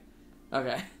Bike,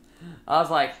 okay. I was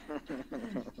like,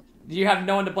 you have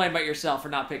no one to blame but yourself for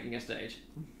not picking a stage.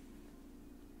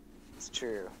 It's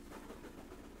true.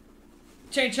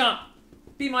 Chain Chomp,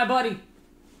 be my buddy.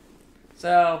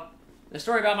 So, the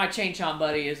story about my Chain Chomp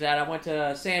buddy is that I went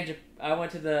to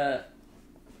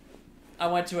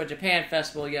a Japan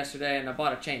festival yesterday and I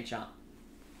bought a Chain Chomp.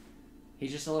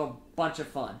 He's just a little bunch of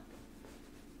fun.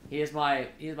 He is my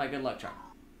good luck charm.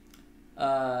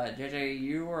 JJ,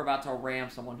 you were about to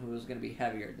ram someone who was going to be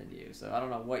heavier than you, so I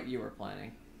don't know what you were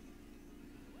planning.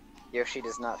 Yoshi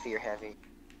does not fear heavy.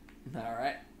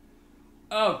 Alright.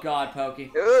 Oh god,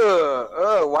 Pokey.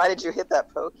 Ugh, why did you hit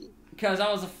that Pokey? Because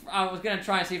I was going to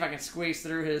try and see if I could squeeze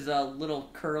through his little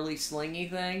curly slingy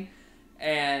thing,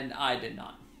 and I did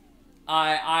not.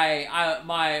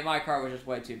 My car was just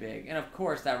way too big, and of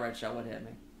course that red shell would hit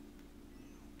me.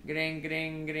 Ga-ding,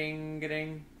 ga-ding, ga-ding,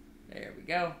 ga-ding. There we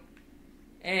go.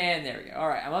 And there we go.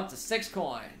 Alright, I'm up to 6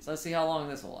 coins. Let's see how long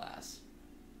this will last.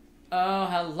 Oh,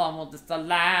 how long will this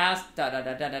last?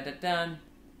 Da-da-da-da-da-da-dun.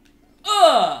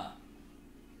 Ugh!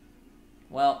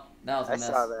 Well, that was a I miss.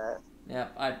 saw that,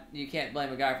 Yep, you can't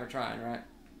blame a guy for trying, right?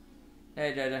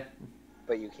 Hey, JJ.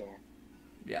 but you can.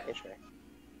 Yeah. Hey, Trey.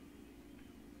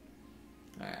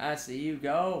 Alright, I see you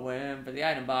going for the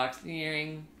item box.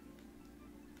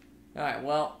 Alright,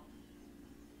 well,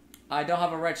 I don't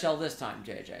have a red shell this time,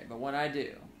 JJ, but when I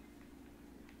do...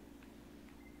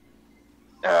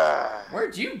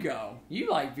 Where'd you go?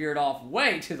 You, like, veered off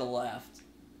way to the left.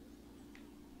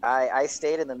 I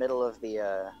stayed in the middle of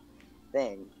the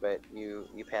thing, but you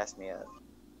passed me up.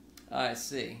 I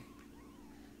see.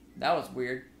 That was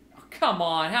weird. Oh, come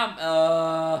on,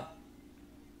 how...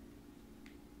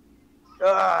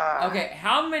 Okay,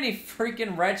 how many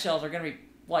freaking red shells are gonna be,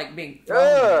 like, being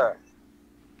thrown here?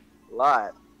 A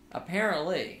lot.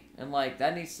 Apparently. And, like,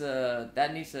 that needs to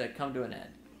come to an end.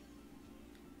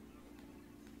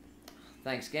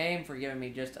 Thanks, game, for giving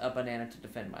me just a banana to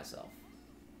defend myself.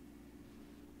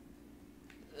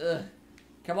 Ugh.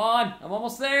 Come on, I'm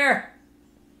almost there!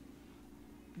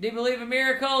 Do you believe in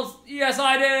miracles? Yes,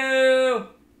 I do!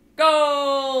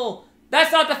 Goal!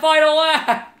 That's not the final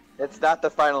lap! It's not the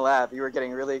final lap. You were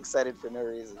getting really excited for no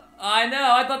reason. I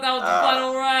know, I thought that was the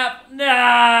final lap.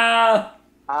 No!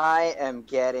 I am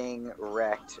getting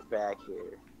wrecked back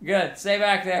here. Good, stay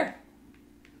back there.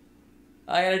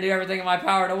 I gotta do everything in my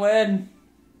power to win.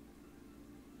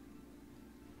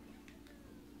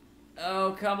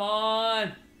 Oh, come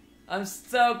on. I'm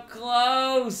so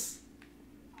close.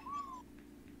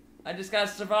 I just gotta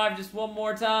survive just one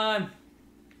more time.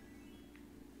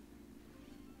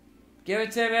 Give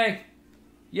it to me.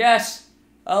 Yes.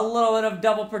 A little bit of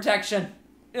double protection.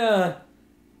 And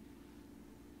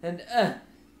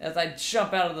as I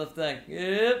jump out of the thing.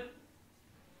 Yep.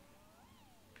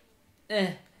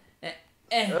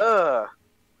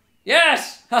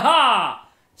 Yes! Haha!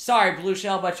 Sorry, Blue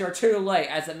Shell, but you're too late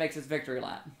as it makes its victory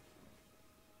lap.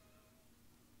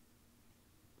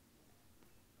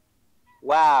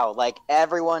 Wow, like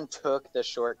everyone took the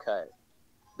shortcut.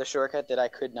 The shortcut that I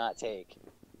could not take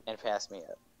and passed me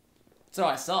up. So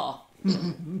I saw.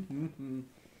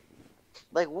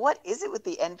 Like, what is it with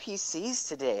the NPCs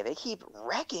today? They keep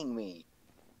wrecking me.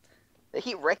 They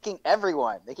keep wrecking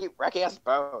everyone. They keep wrecking us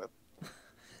both.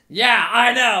 Yeah,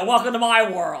 I know. Welcome to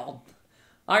my world.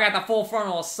 I got the full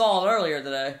frontal assault earlier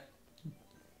today.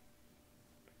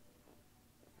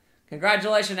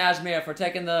 Congratulations, Asmia, for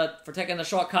taking the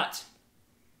shortcut.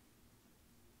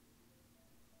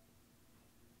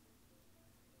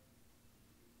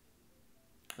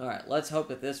 Alright, let's hope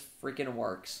that this freaking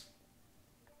works.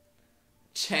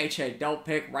 Che, don't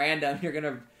pick random. You're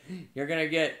gonna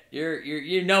get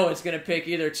you know it's gonna pick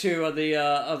either two of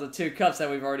the two cups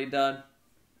that we've already done.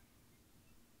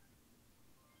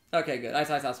 Okay, good. I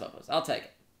saw Smokos. I'll take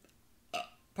it.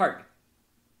 Pardon me.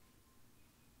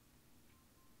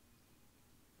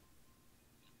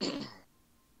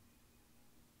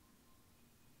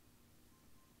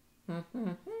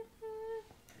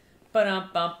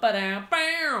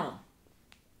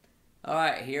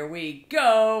 Alright, here we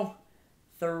go.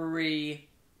 3,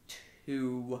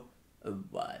 2,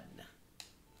 1.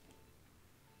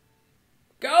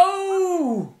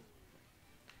 Go!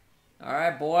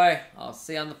 Alright, boy. I'll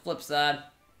see you on the flip side.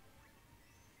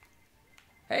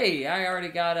 Hey, I already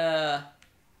got a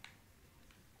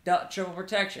triple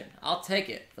protection. I'll take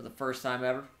it for the first time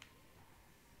ever.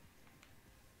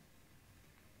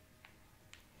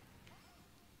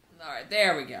 Alright,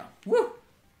 there we go. Woo!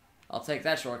 I'll take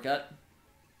that shortcut.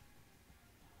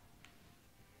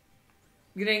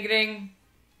 G'ding, g'ding.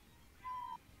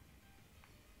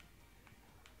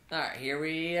 Alright, here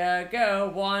we go.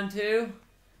 1, 2.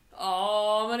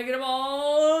 Oh, I'm gonna get them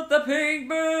all. The pink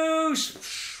boost.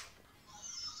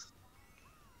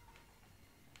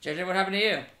 JJ, what happened to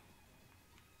you?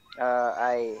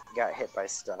 I got hit by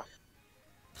stuff.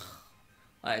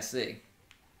 I see.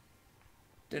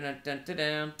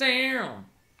 Dun-dun-dun-dun-dun.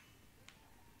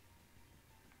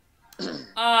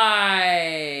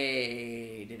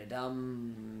 I did a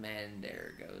dumb, and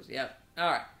there it goes. Yep.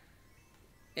 Alright.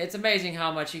 It's amazing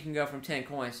how much you can go from 10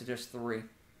 coins to just 3.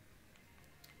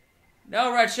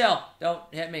 No, red shell. Don't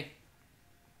hit me.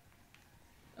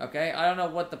 Okay, I don't know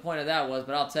what the point of that was,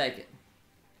 but I'll take it.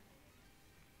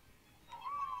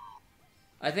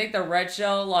 I think the red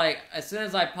shell, like, as soon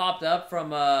as I popped up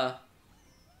from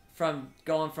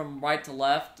going from right to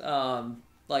left,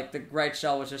 like, the red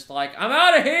shell was just like, I'm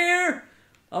out of here!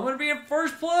 I'm gonna be in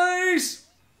first place!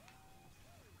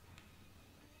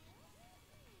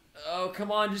 Oh,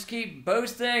 come on, just keep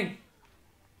boosting.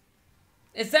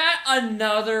 Is that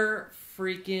another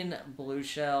freaking blue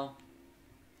shell?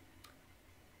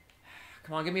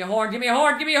 Come on, give me a horn, give me a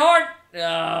horn, give me a horn!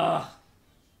 Ugh.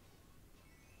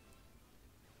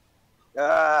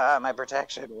 My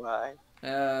protection. Why?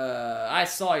 I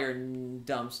saw your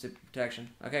dumb, stupid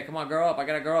protection. Okay, come on, grow up. I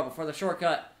gotta grow up before the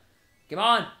shortcut. Come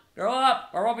on, grow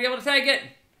up, or I won't be able to take it.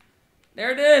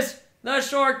 There it is, the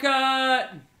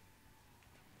shortcut.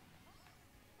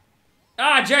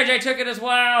 Ah, JJ took it as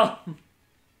well.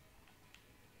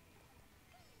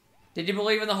 Did you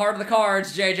believe in the heart of the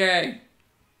cards, JJ?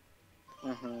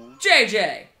 Mm-hmm.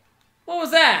 JJ, what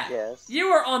was that? Yes.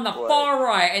 You were on the far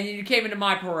right, and you came into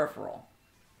my peripheral.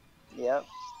 Yep.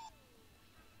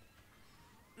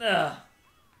 Ugh.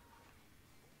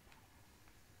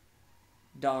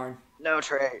 Darn. No,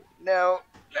 Trey. No.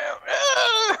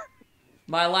 No.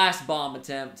 My last bomb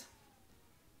attempt.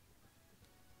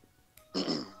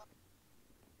 Ugh.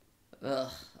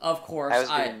 Of course. I was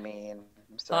being mean.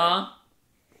 I'm sorry. Huh?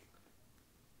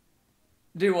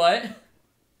 Do what?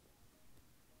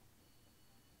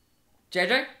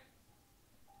 JJ?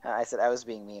 I said I was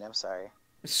being mean. I'm sorry.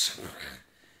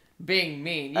 Being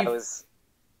mean.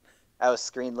 I was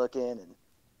screen looking and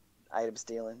item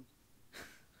stealing.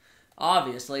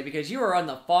 Obviously, because you were on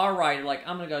the far right. You're like,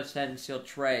 I'm gonna go ahead and steal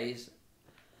Trey's.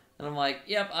 And I'm like,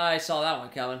 yep, I saw that one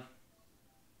coming.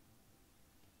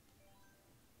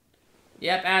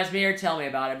 Yep, Asmir, tell me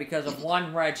about it. Because of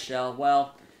one red shell.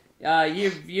 Well,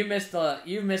 you missed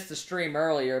the stream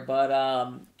earlier, but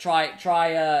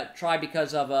try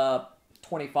because of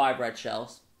 25 red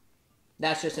shells.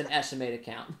 That's just an estimated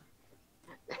count.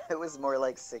 It was more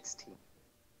like 16.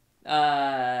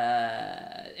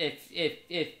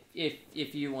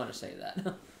 If you want to say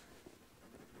that.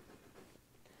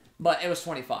 But it was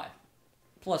 25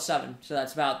 plus 7, so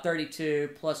that's about 32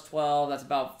 plus 12. That's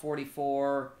about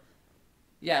 44.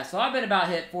 Yeah, so I've been about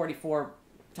hit 44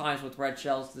 times with red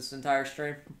shells this entire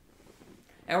stream,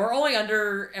 and we're only at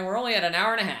an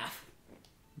hour and a half.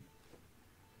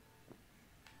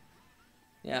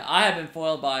 Yeah, I have been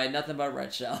foiled by nothing but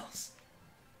red shells.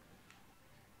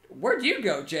 Where'd you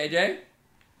go, JJ?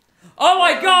 Oh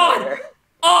my god!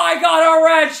 Oh, I got a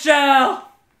red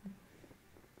shell!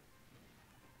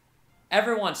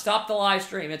 Everyone, stop the live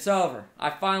stream. It's over.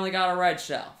 I finally got a red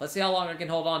shell. Let's see how long I can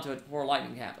hold on to it before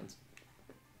lightning happens.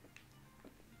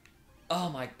 Oh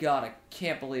my god, I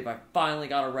can't believe I finally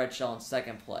got a red shell in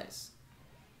second place.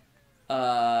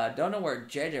 Don't know where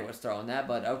JJ was throwing that,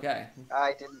 but okay.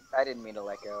 I didn't mean to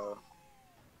let go.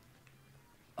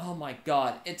 Oh my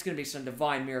god, it's gonna be some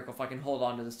divine miracle if I can hold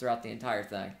on to this throughout the entire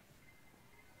thing.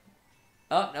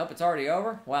 Oh, nope, it's already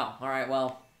over? Wow, alright,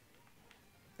 well.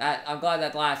 I'm glad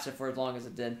that lasted for as long as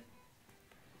it did.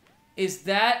 Is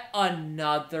that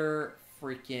another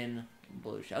freaking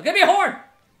blue shell? Give me a horn!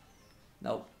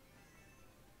 Nope.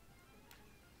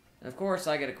 And of course,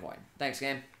 I get a coin. Thanks,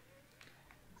 game.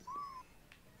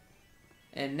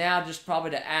 And now, just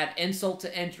probably to add insult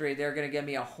to injury, they're going to give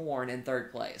me a horn in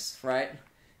third place, right?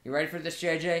 You ready for this,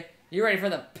 JJ? You ready for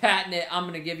the patented, I'm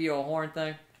going to give you a horn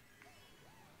thing?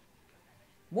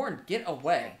 Warren, get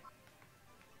away.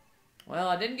 Well,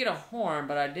 I didn't get a horn,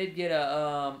 but I did get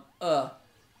a,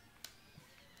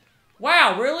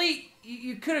 Wow, really?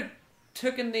 You could have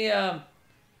taken the,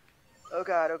 Oh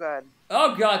god, oh god.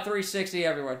 Oh god, 360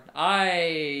 everywhere. I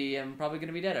am probably going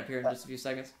to be dead up here in just a few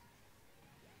seconds.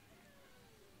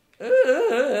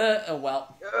 Oh,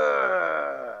 well.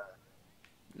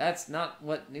 That's not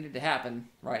what needed to happen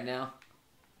right now.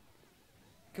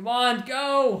 Come on,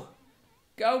 go!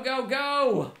 Go, go,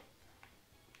 go!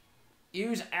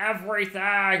 Use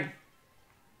everything!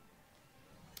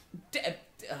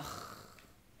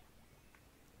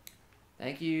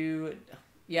 Thank you.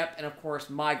 Yep, and of course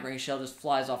my green shell just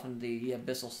flies off into the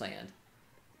abyssal sand.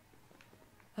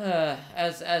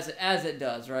 As it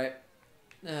does, right?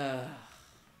 Don't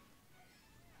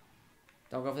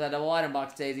go for that double item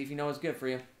box, Daisy, if you know it's good for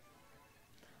you.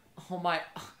 Oh my...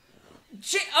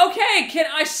 Okay, can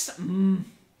I...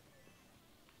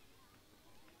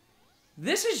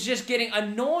 This is just getting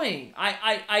annoying.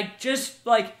 I just,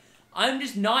 like... I'm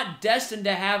just not destined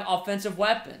to have offensive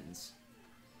weapons.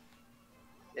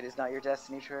 It is not your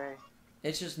destiny, Trey.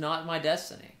 It's just not my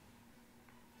destiny.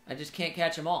 I just can't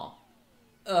catch them all.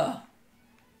 Ugh.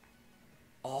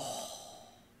 Oh.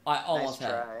 I almost had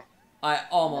it. I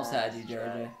almost had you,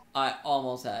 JJ. I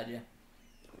almost had you.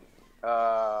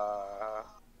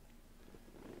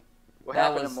 What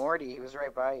happened to Morty? He was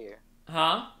right by you.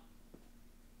 Huh?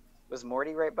 Was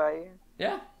Morty right by you?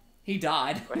 Yeah. He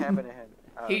died. What happened to him?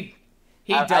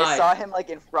 He died. I saw him,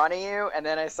 like, in front of you, and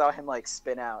then I saw him, like,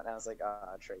 spin out, and I was like,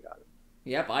 Trey got him.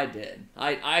 Yep, I did.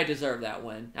 I deserved that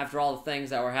win. After all the things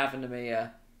that were happening to me,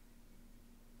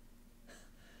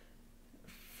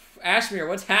 Ashmere,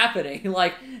 what's happening?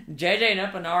 Like, JJ and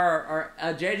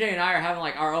JJ and I are having,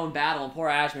 like, our own battle, and poor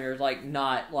Ashmere is, like,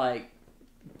 not, I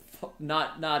don't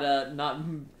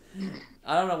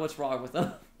know what's wrong with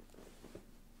him.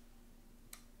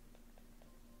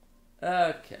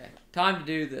 Okay, time to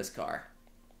do this car.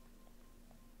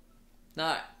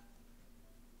 Not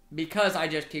because I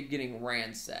just keep getting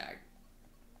ransacked.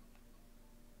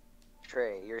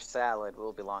 Trey, your salad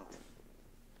will belong to me.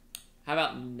 How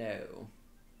about no?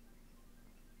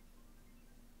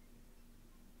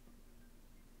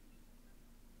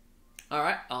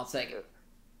 Alright, I'll take it.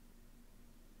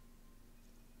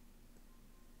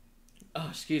 Oh,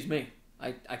 excuse me.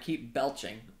 I keep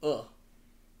belching. Ugh.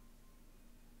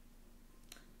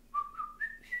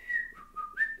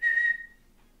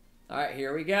 Alright,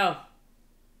 here we go.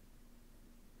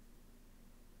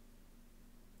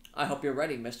 I hope you're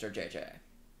ready, Mr. JJ.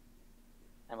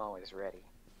 I'm always ready.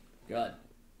 Good.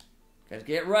 Guys,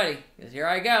 get ready, because here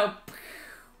I go.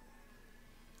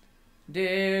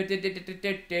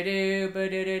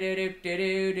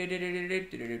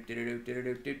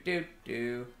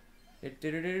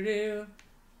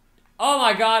 Oh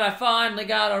my god, I finally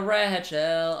got a red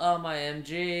shell on my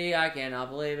MG. I cannot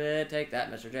believe it. Take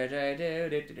that, Mr.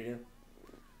 JJ.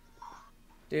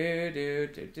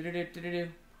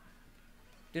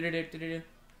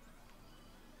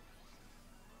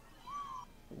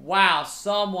 Wow,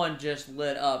 someone just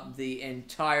lit up the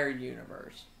entire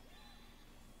universe.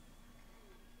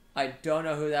 I don't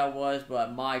know who that was,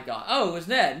 but my god. Oh, it was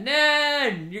Ned.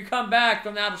 Ned! You come back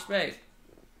from outer space.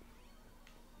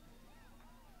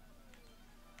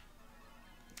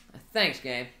 Thanks,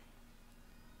 game.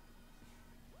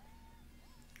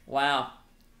 Wow.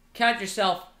 Count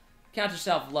yourself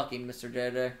lucky, Mr.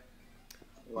 JJ.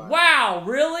 Wow,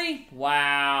 really?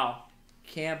 Wow.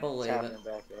 Can't believe it. What's happening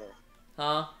back there?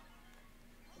 Huh?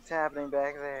 What's happening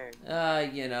back there?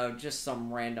 You know, just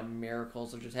some random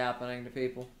miracles are just happening to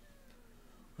people.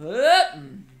 Alright,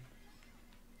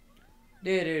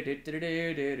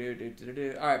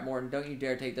 Morton, don't you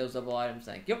dare take those double items,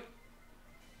 thank you.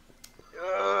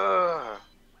 Ugh.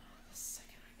 The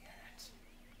second I get it.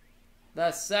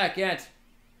 The second.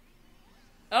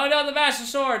 Oh no, the Master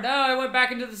Sword! No, it went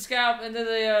back into the scalp, into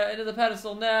the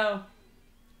pedestal, no.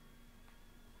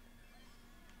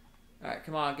 Alright,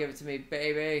 come on, give it to me,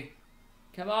 baby.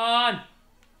 Come on!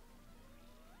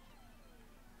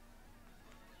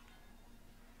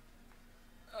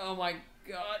 Oh my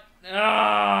god.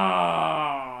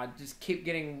 Ah! I just keep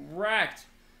getting wrecked.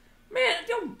 Man,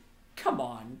 don't... Come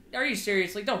on. Are you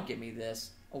seriously? Don't give me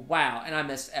this. Oh, wow, and I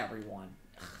missed everyone.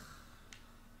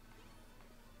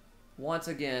 Once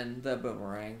again, the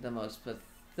boomerang, the most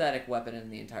pathetic weapon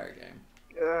in the entire game.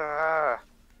 Ugh.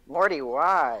 Morty,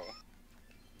 why?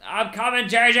 I'm coming,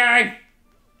 JJ!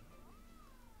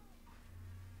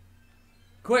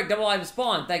 Quick, double item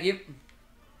spawn, thank you.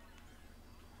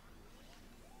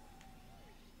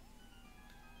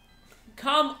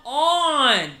 Come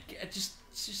on! Just...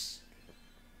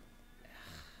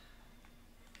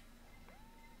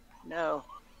 No.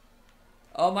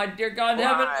 Oh my dear God in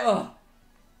heaven! Oh.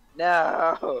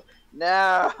 No!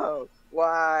 No!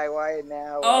 Why? Why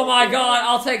now? Oh Why my God!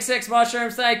 I'll take 6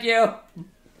 mushrooms, thank you!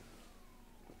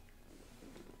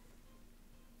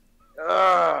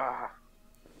 Ugh.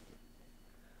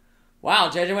 Wow,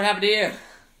 JJ, what happened to you?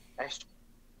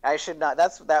 I should not.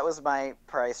 That was my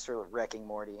price for wrecking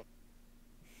Morty.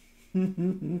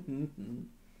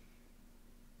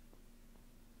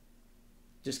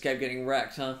 Just kept getting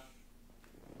wrecked, huh?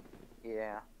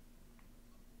 Yeah.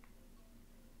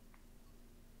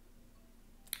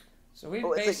 So we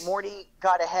Well, it's like Morty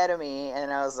got ahead of me,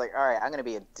 and I was like, all right, I'm gonna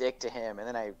be a dick to him, and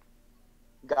then I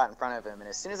got in front of him, and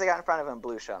as soon as I got in front of him,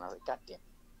 blue shell, and I was like, god damn.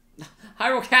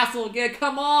 Hyrule Castle again,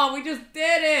 come on, we just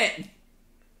did it!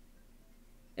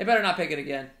 It better not pick it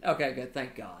again. Okay, good,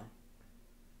 thank God.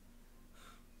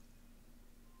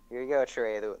 Here you go,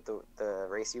 Trey, the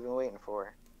race you've been waiting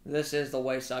for. This is the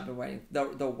race I've been waiting. The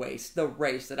race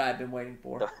that I've been waiting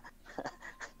for.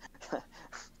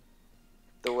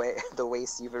 The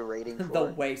waste you've been waiting for. The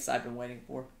waste I've been waiting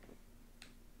for.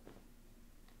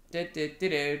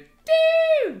 Dum-de-dum.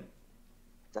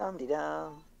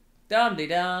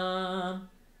 Dum-de-dum.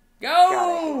 Go! God,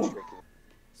 I hate Tricky.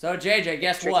 So, JJ,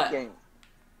 guess Tricky what? game.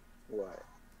 What?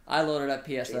 I loaded up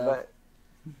PSO.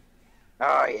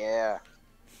 Oh, yeah.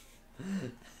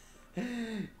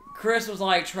 Chris was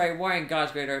like, Trey, why in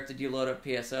God's great earth did you load up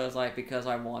PSO? I was like, because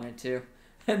I wanted to.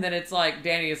 And then it's like,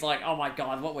 Danny is like, oh my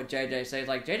God, what would JJ say? It's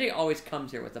like, JJ always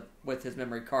comes here with his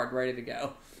memory card ready to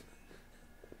go.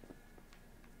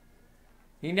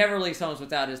 He never leaves home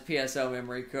without his PSO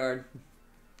memory card.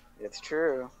 It's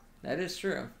true. That is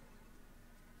true.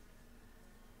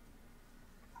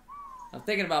 I'm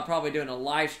thinking about probably doing a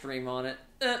live stream on it.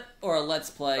 Or a let's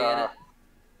play in it.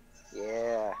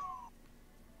 Yeah.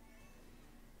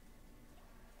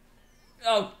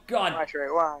 Oh, God. Why, Trey?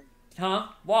 Why? Huh?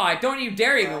 Why? Don't you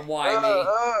dare even why me.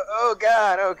 Oh,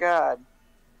 God. Oh, God.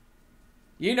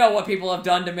 You know what people have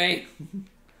done to me.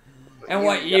 And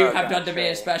what you have done to me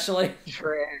especially.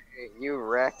 Trey, you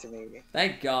wrecked me.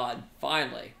 Thank God.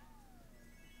 Finally.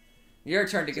 Your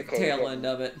turn to get the tail end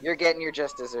of it. You're getting your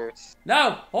just desserts.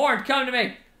 No! Horn, come to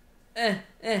me!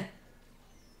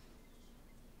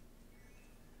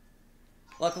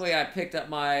 Luckily, I picked up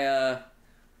my,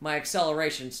 my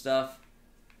acceleration stuff.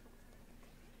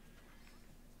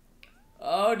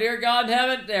 Oh, dear God in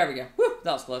heaven. There we go. Whew,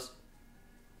 that was close.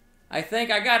 I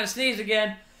think I gotta sneeze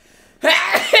again.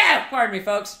 Pardon me,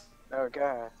 folks. Oh,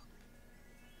 God.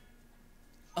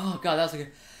 Oh, God, that was a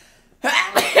good...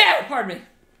 Pardon me.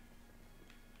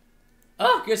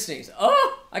 Oh, good sneeze.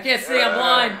 Oh, I can't see. I'm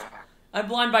blind. I'm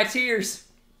blind by tears.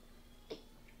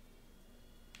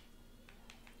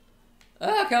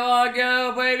 Oh, come on,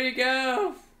 go, baby,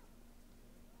 go.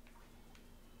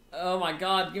 Oh, my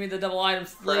God. Give me the double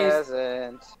items, please.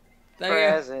 Present.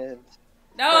 Present.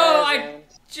 No, I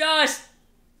just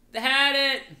had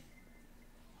it.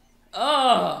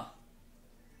 Oh.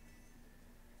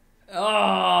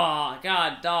 Oh,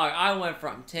 God, dog. I went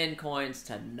from 10 coins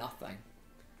to nothing.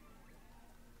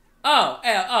 Oh,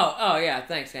 yeah,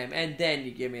 thanks, game. And then you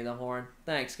give me the horn.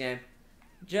 Thanks, game.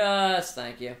 Just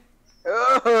thank you.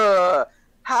 Ugh.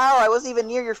 How? I wasn't even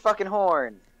near your fucking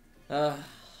horn. No!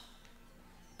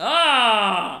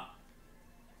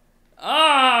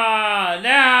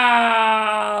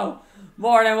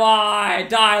 More than why?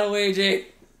 Die, Luigi.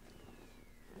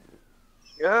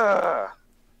 Ugh.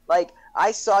 Like,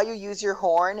 I saw you use your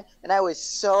horn, and I was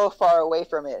so far away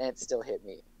from it, and it still hit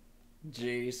me.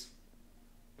 Jeez.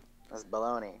 That's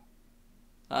baloney.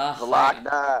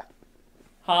 Bologna.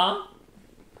 Huh?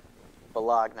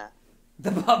 Bologna.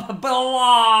 The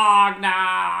Bologna!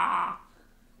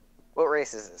 What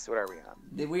race is this? What are we on?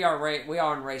 We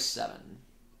are on race 7.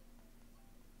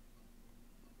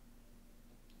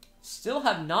 Still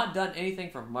have not done anything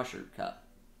for Mushroom Cup.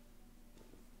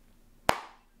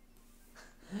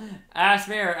 Ask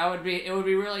Mirror, it would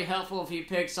be really helpful if you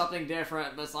picked something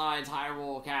different besides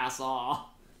Hyrule Castle.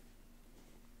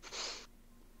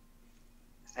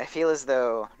 I feel as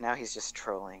though now he's just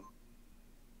trolling.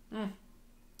 You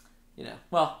know.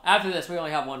 Well, after this, we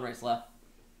only have one race left.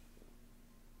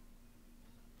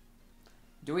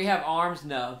 Do we have arms?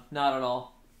 No, not at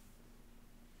all.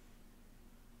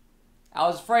 I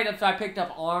was afraid if I picked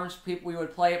up arms, we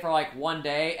would play it for like one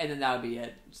day, and then that would be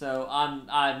it. So I'm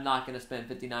not gonna spend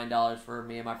 $59 for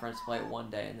me and my friends to play it one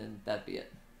day, and then that'd be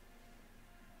it.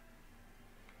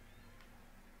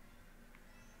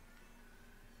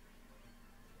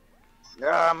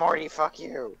 Morty, fuck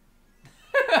you.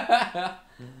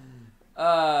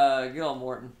 Good old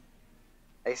Morton.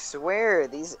 I swear,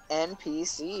 these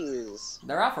NPCs.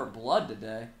 They're out for blood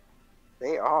today.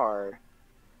 They are.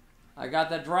 I got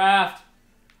the draft.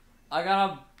 I got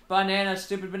a banana,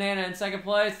 stupid banana in second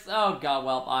place. Oh, God,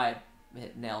 well, I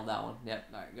nailed that one. Yep,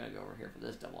 alright, I'm gonna go over here for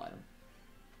this double item.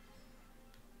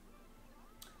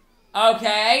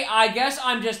 Okay, I guess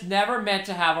I'm just never meant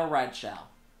to have a red shell.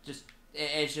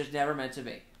 It's just never meant to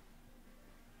be.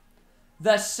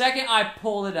 The second I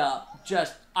pulled it up,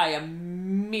 I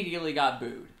immediately got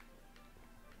booed.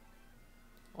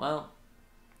 Well,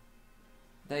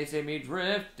 they see me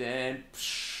drifting.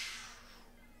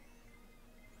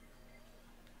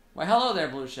 Why, hello there,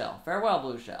 Blue Shell. Farewell,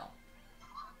 Blue Shell.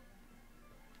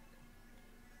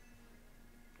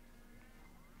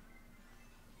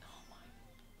 Oh my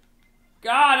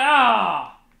God!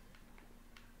 Ah!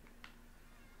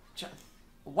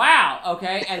 Wow.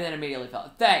 Okay, and then immediately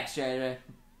fell. Thanks, JJ.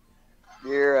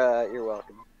 You're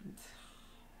welcome.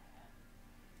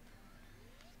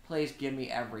 Please give me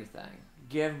everything.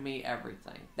 Give me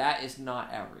everything. That is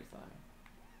not everything.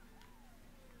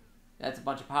 That's a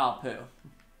bunch of pile of poo.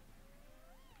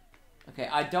 Okay,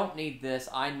 I don't need this.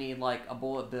 I need, like, a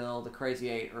bullet bill, the Crazy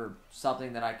 8, or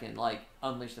something that I can, like,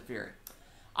 unleash the fury.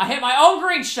 I hit my own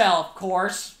green shell, of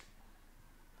course!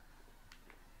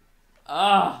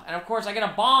 And of course I get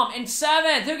a bomb in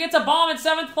 7th! Who gets a bomb in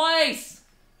 7th place?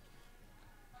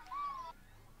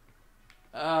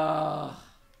 Alright,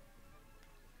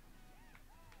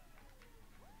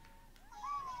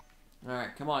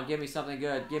 come on, give me something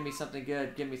good. Give me something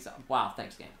good. Give me some. Wow,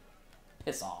 thanks, game.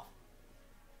 Piss off.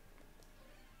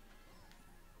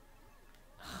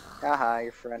 Haha,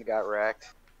 your friend got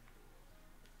wrecked.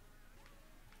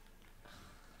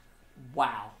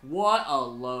 Wow. What a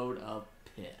load of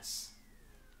piss.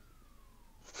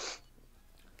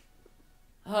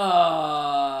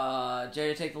 Jay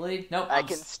to take the lead? Nope. I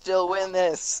can still win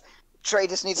this. Trey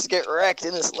just needs to get wrecked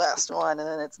in this last one, and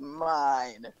then it's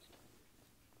mine.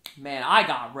 Man, I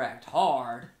got wrecked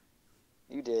hard.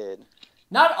 You did.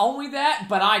 Not only that,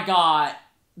 but I got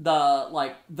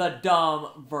the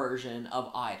dumb version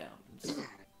of items.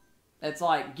 It's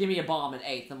like, give me a bomb in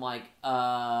 8th. I'm like,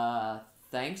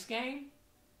 thanks, game?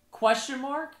 Question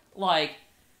mark? Like,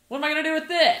 what am I gonna do with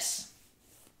this?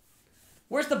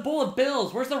 Where's the bullet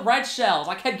bills? Where's the red shells?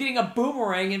 I kept getting a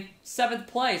boomerang in 7th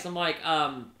place. I'm like,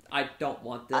 I don't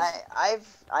want this.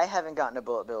 I haven't gotten a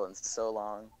bullet bill in so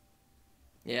long.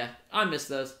 Yeah, I miss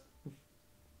those.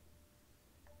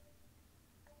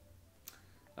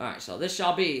 Alright, so this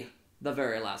shall be the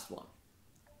very last one.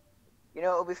 You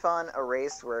know, it would be fun, a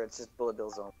race where it's just bullet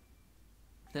bills only.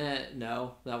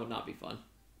 No, that would not be fun.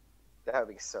 That would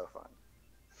be so fun.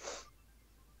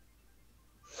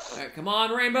 Alright, come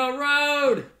on, Rainbow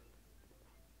Road!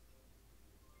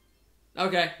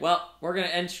 Okay, well, we're gonna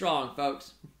end strong,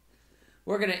 folks.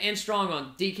 We're gonna end strong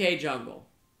on DK Jungle,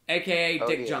 aka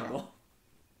Dick Jungle.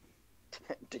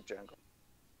 Dick Jungle.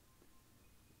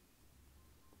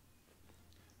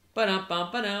 The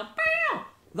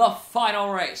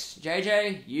final race.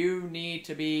 JJ, you need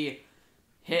to be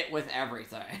hit with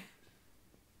everything.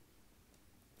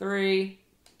 3,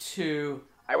 2,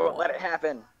 I won't let it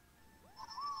happen.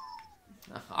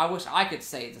 I wish I could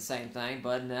say the same thing,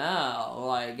 but no.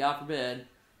 Like, God forbid.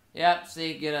 Yep,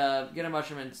 see, get a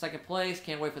mushroom in 2nd place.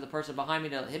 Can't wait for the person behind me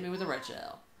to hit me with a red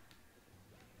shell.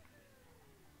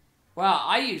 Wow,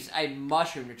 I used a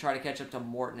mushroom to try to catch up to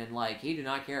Morton, and, like, he did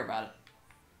not care about it.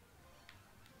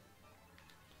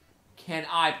 Can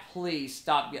I please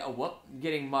stop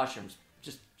getting mushrooms?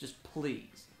 Just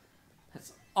please.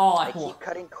 That's all I want. I keep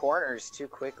cutting corners too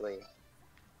quickly.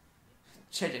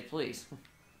 JJ, please.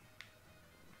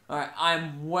 Alright,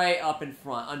 I'm way up in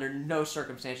front. Under no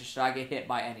circumstances should I get hit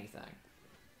by anything.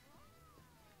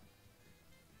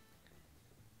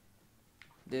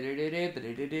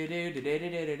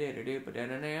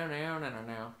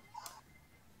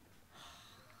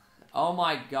 Oh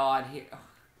my god.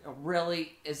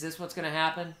 Really? Is this what's going to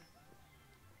happen?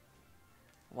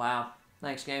 Wow.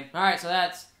 Thanks, game. Alright, so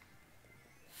that's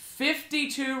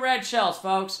 52 red shells,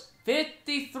 folks.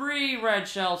 53 red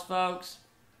shells, folks.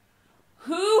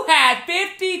 Who had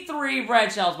 53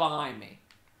 red shells behind me?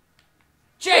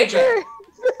 JJ!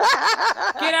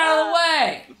 Get out of the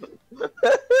way!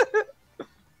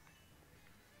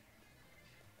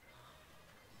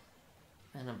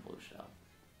 And a blue shell.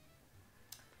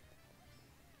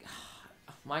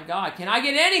 Oh my god, can I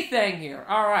get anything here?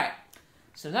 Alright.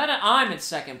 So now that I'm in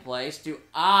 2nd place, do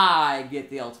I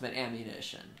get the ultimate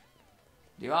ammunition?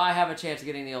 Do I have a chance of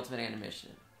getting the ultimate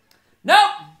ammunition? Nope!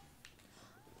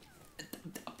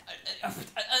 This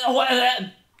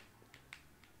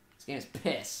game is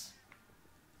piss.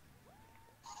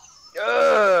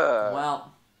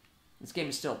 Well, this game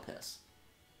is still piss.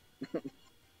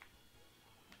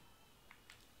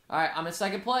 Alright, I'm in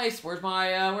 2nd place. Where's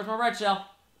my red shell?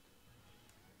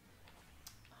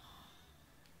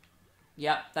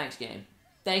 Yep, thanks, game.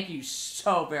 Thank you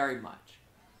so very much.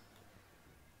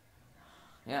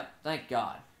 Yep, thank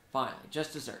God. Finally,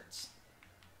 just desserts.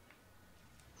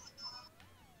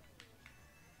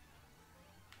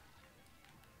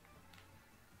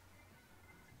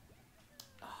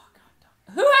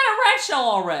 Who had a red shell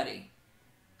already?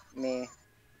 Me.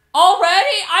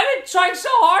 Already? I've been trying so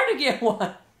hard to get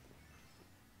one.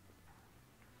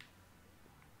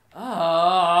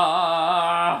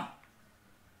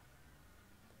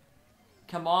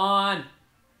 Come on.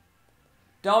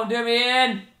 Don't do me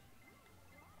in.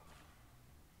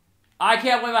 I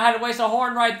can't believe I had to waste a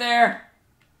horn right there.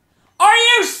 Are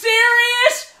you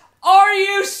serious? Are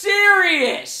you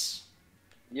serious?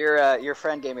 Your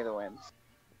friend gave me the win.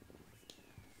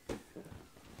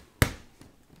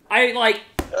 I like.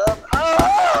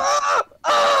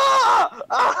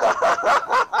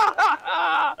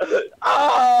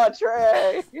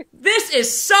 Trey. This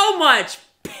is so much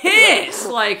piss.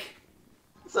 Like.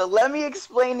 So let me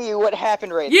explain to you what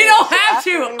happened right You there. don't have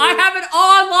to. I have it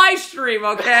on live stream.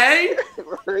 Okay.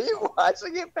 Were you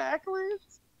watching it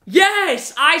backwards?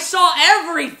 Yes, I saw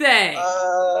everything.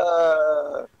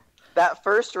 That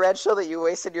first red shell that you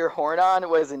wasted your horn on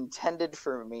was intended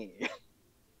for me.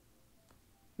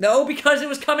 No, because it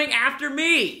was coming after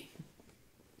me.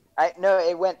 No,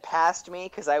 it went past me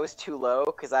because I was too low.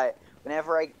 Because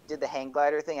whenever I did the hang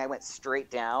glider thing, I went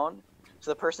straight down. So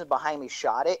the person behind me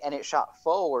shot it, and it shot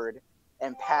forward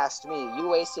and past me. You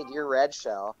wasted your red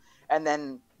shell, and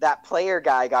then that player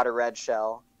guy got a red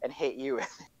shell and hit you with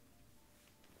it.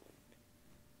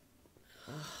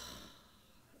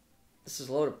 This is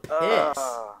a load of piss.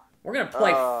 We're gonna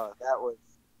play.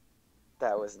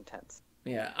 That was intense.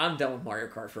 Yeah, I'm done with Mario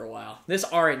Kart for a while. This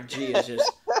RNG is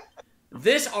just.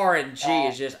 This RNG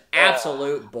is just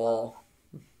absolute bull.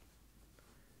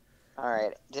 All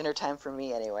right, dinner time for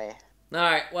me anyway. All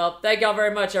right, well, thank y'all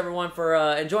very much, everyone, for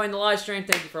enjoying the live stream.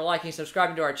 Thank you for liking and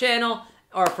subscribing to our channel,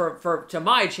 or to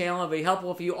my channel. It'd be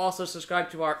helpful if you also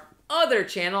subscribe to our other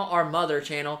channel, our mother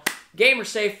channel, Gamer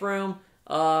Safe Room.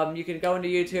 You can go into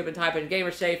YouTube and type in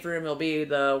Gamer Safe Room. It'll be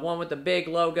the one with the big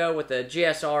logo with the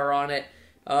GSR on it.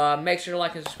 Make sure to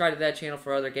like and subscribe to that channel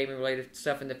for other gaming-related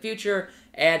stuff in the future.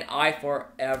 And I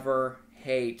forever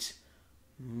hate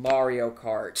Mario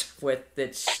Kart with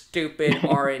its stupid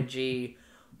RNG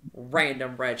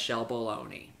random red shell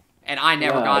baloney. And I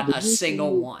never got a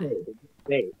single one.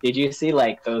 Wait, did you see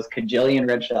like those cajillion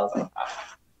red shells?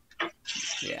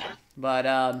 Yeah.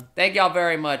 But thank y'all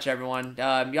very much, everyone.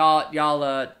 Y'all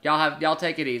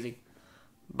take it easy.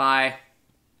 Bye.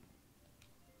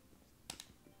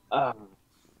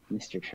 Mr.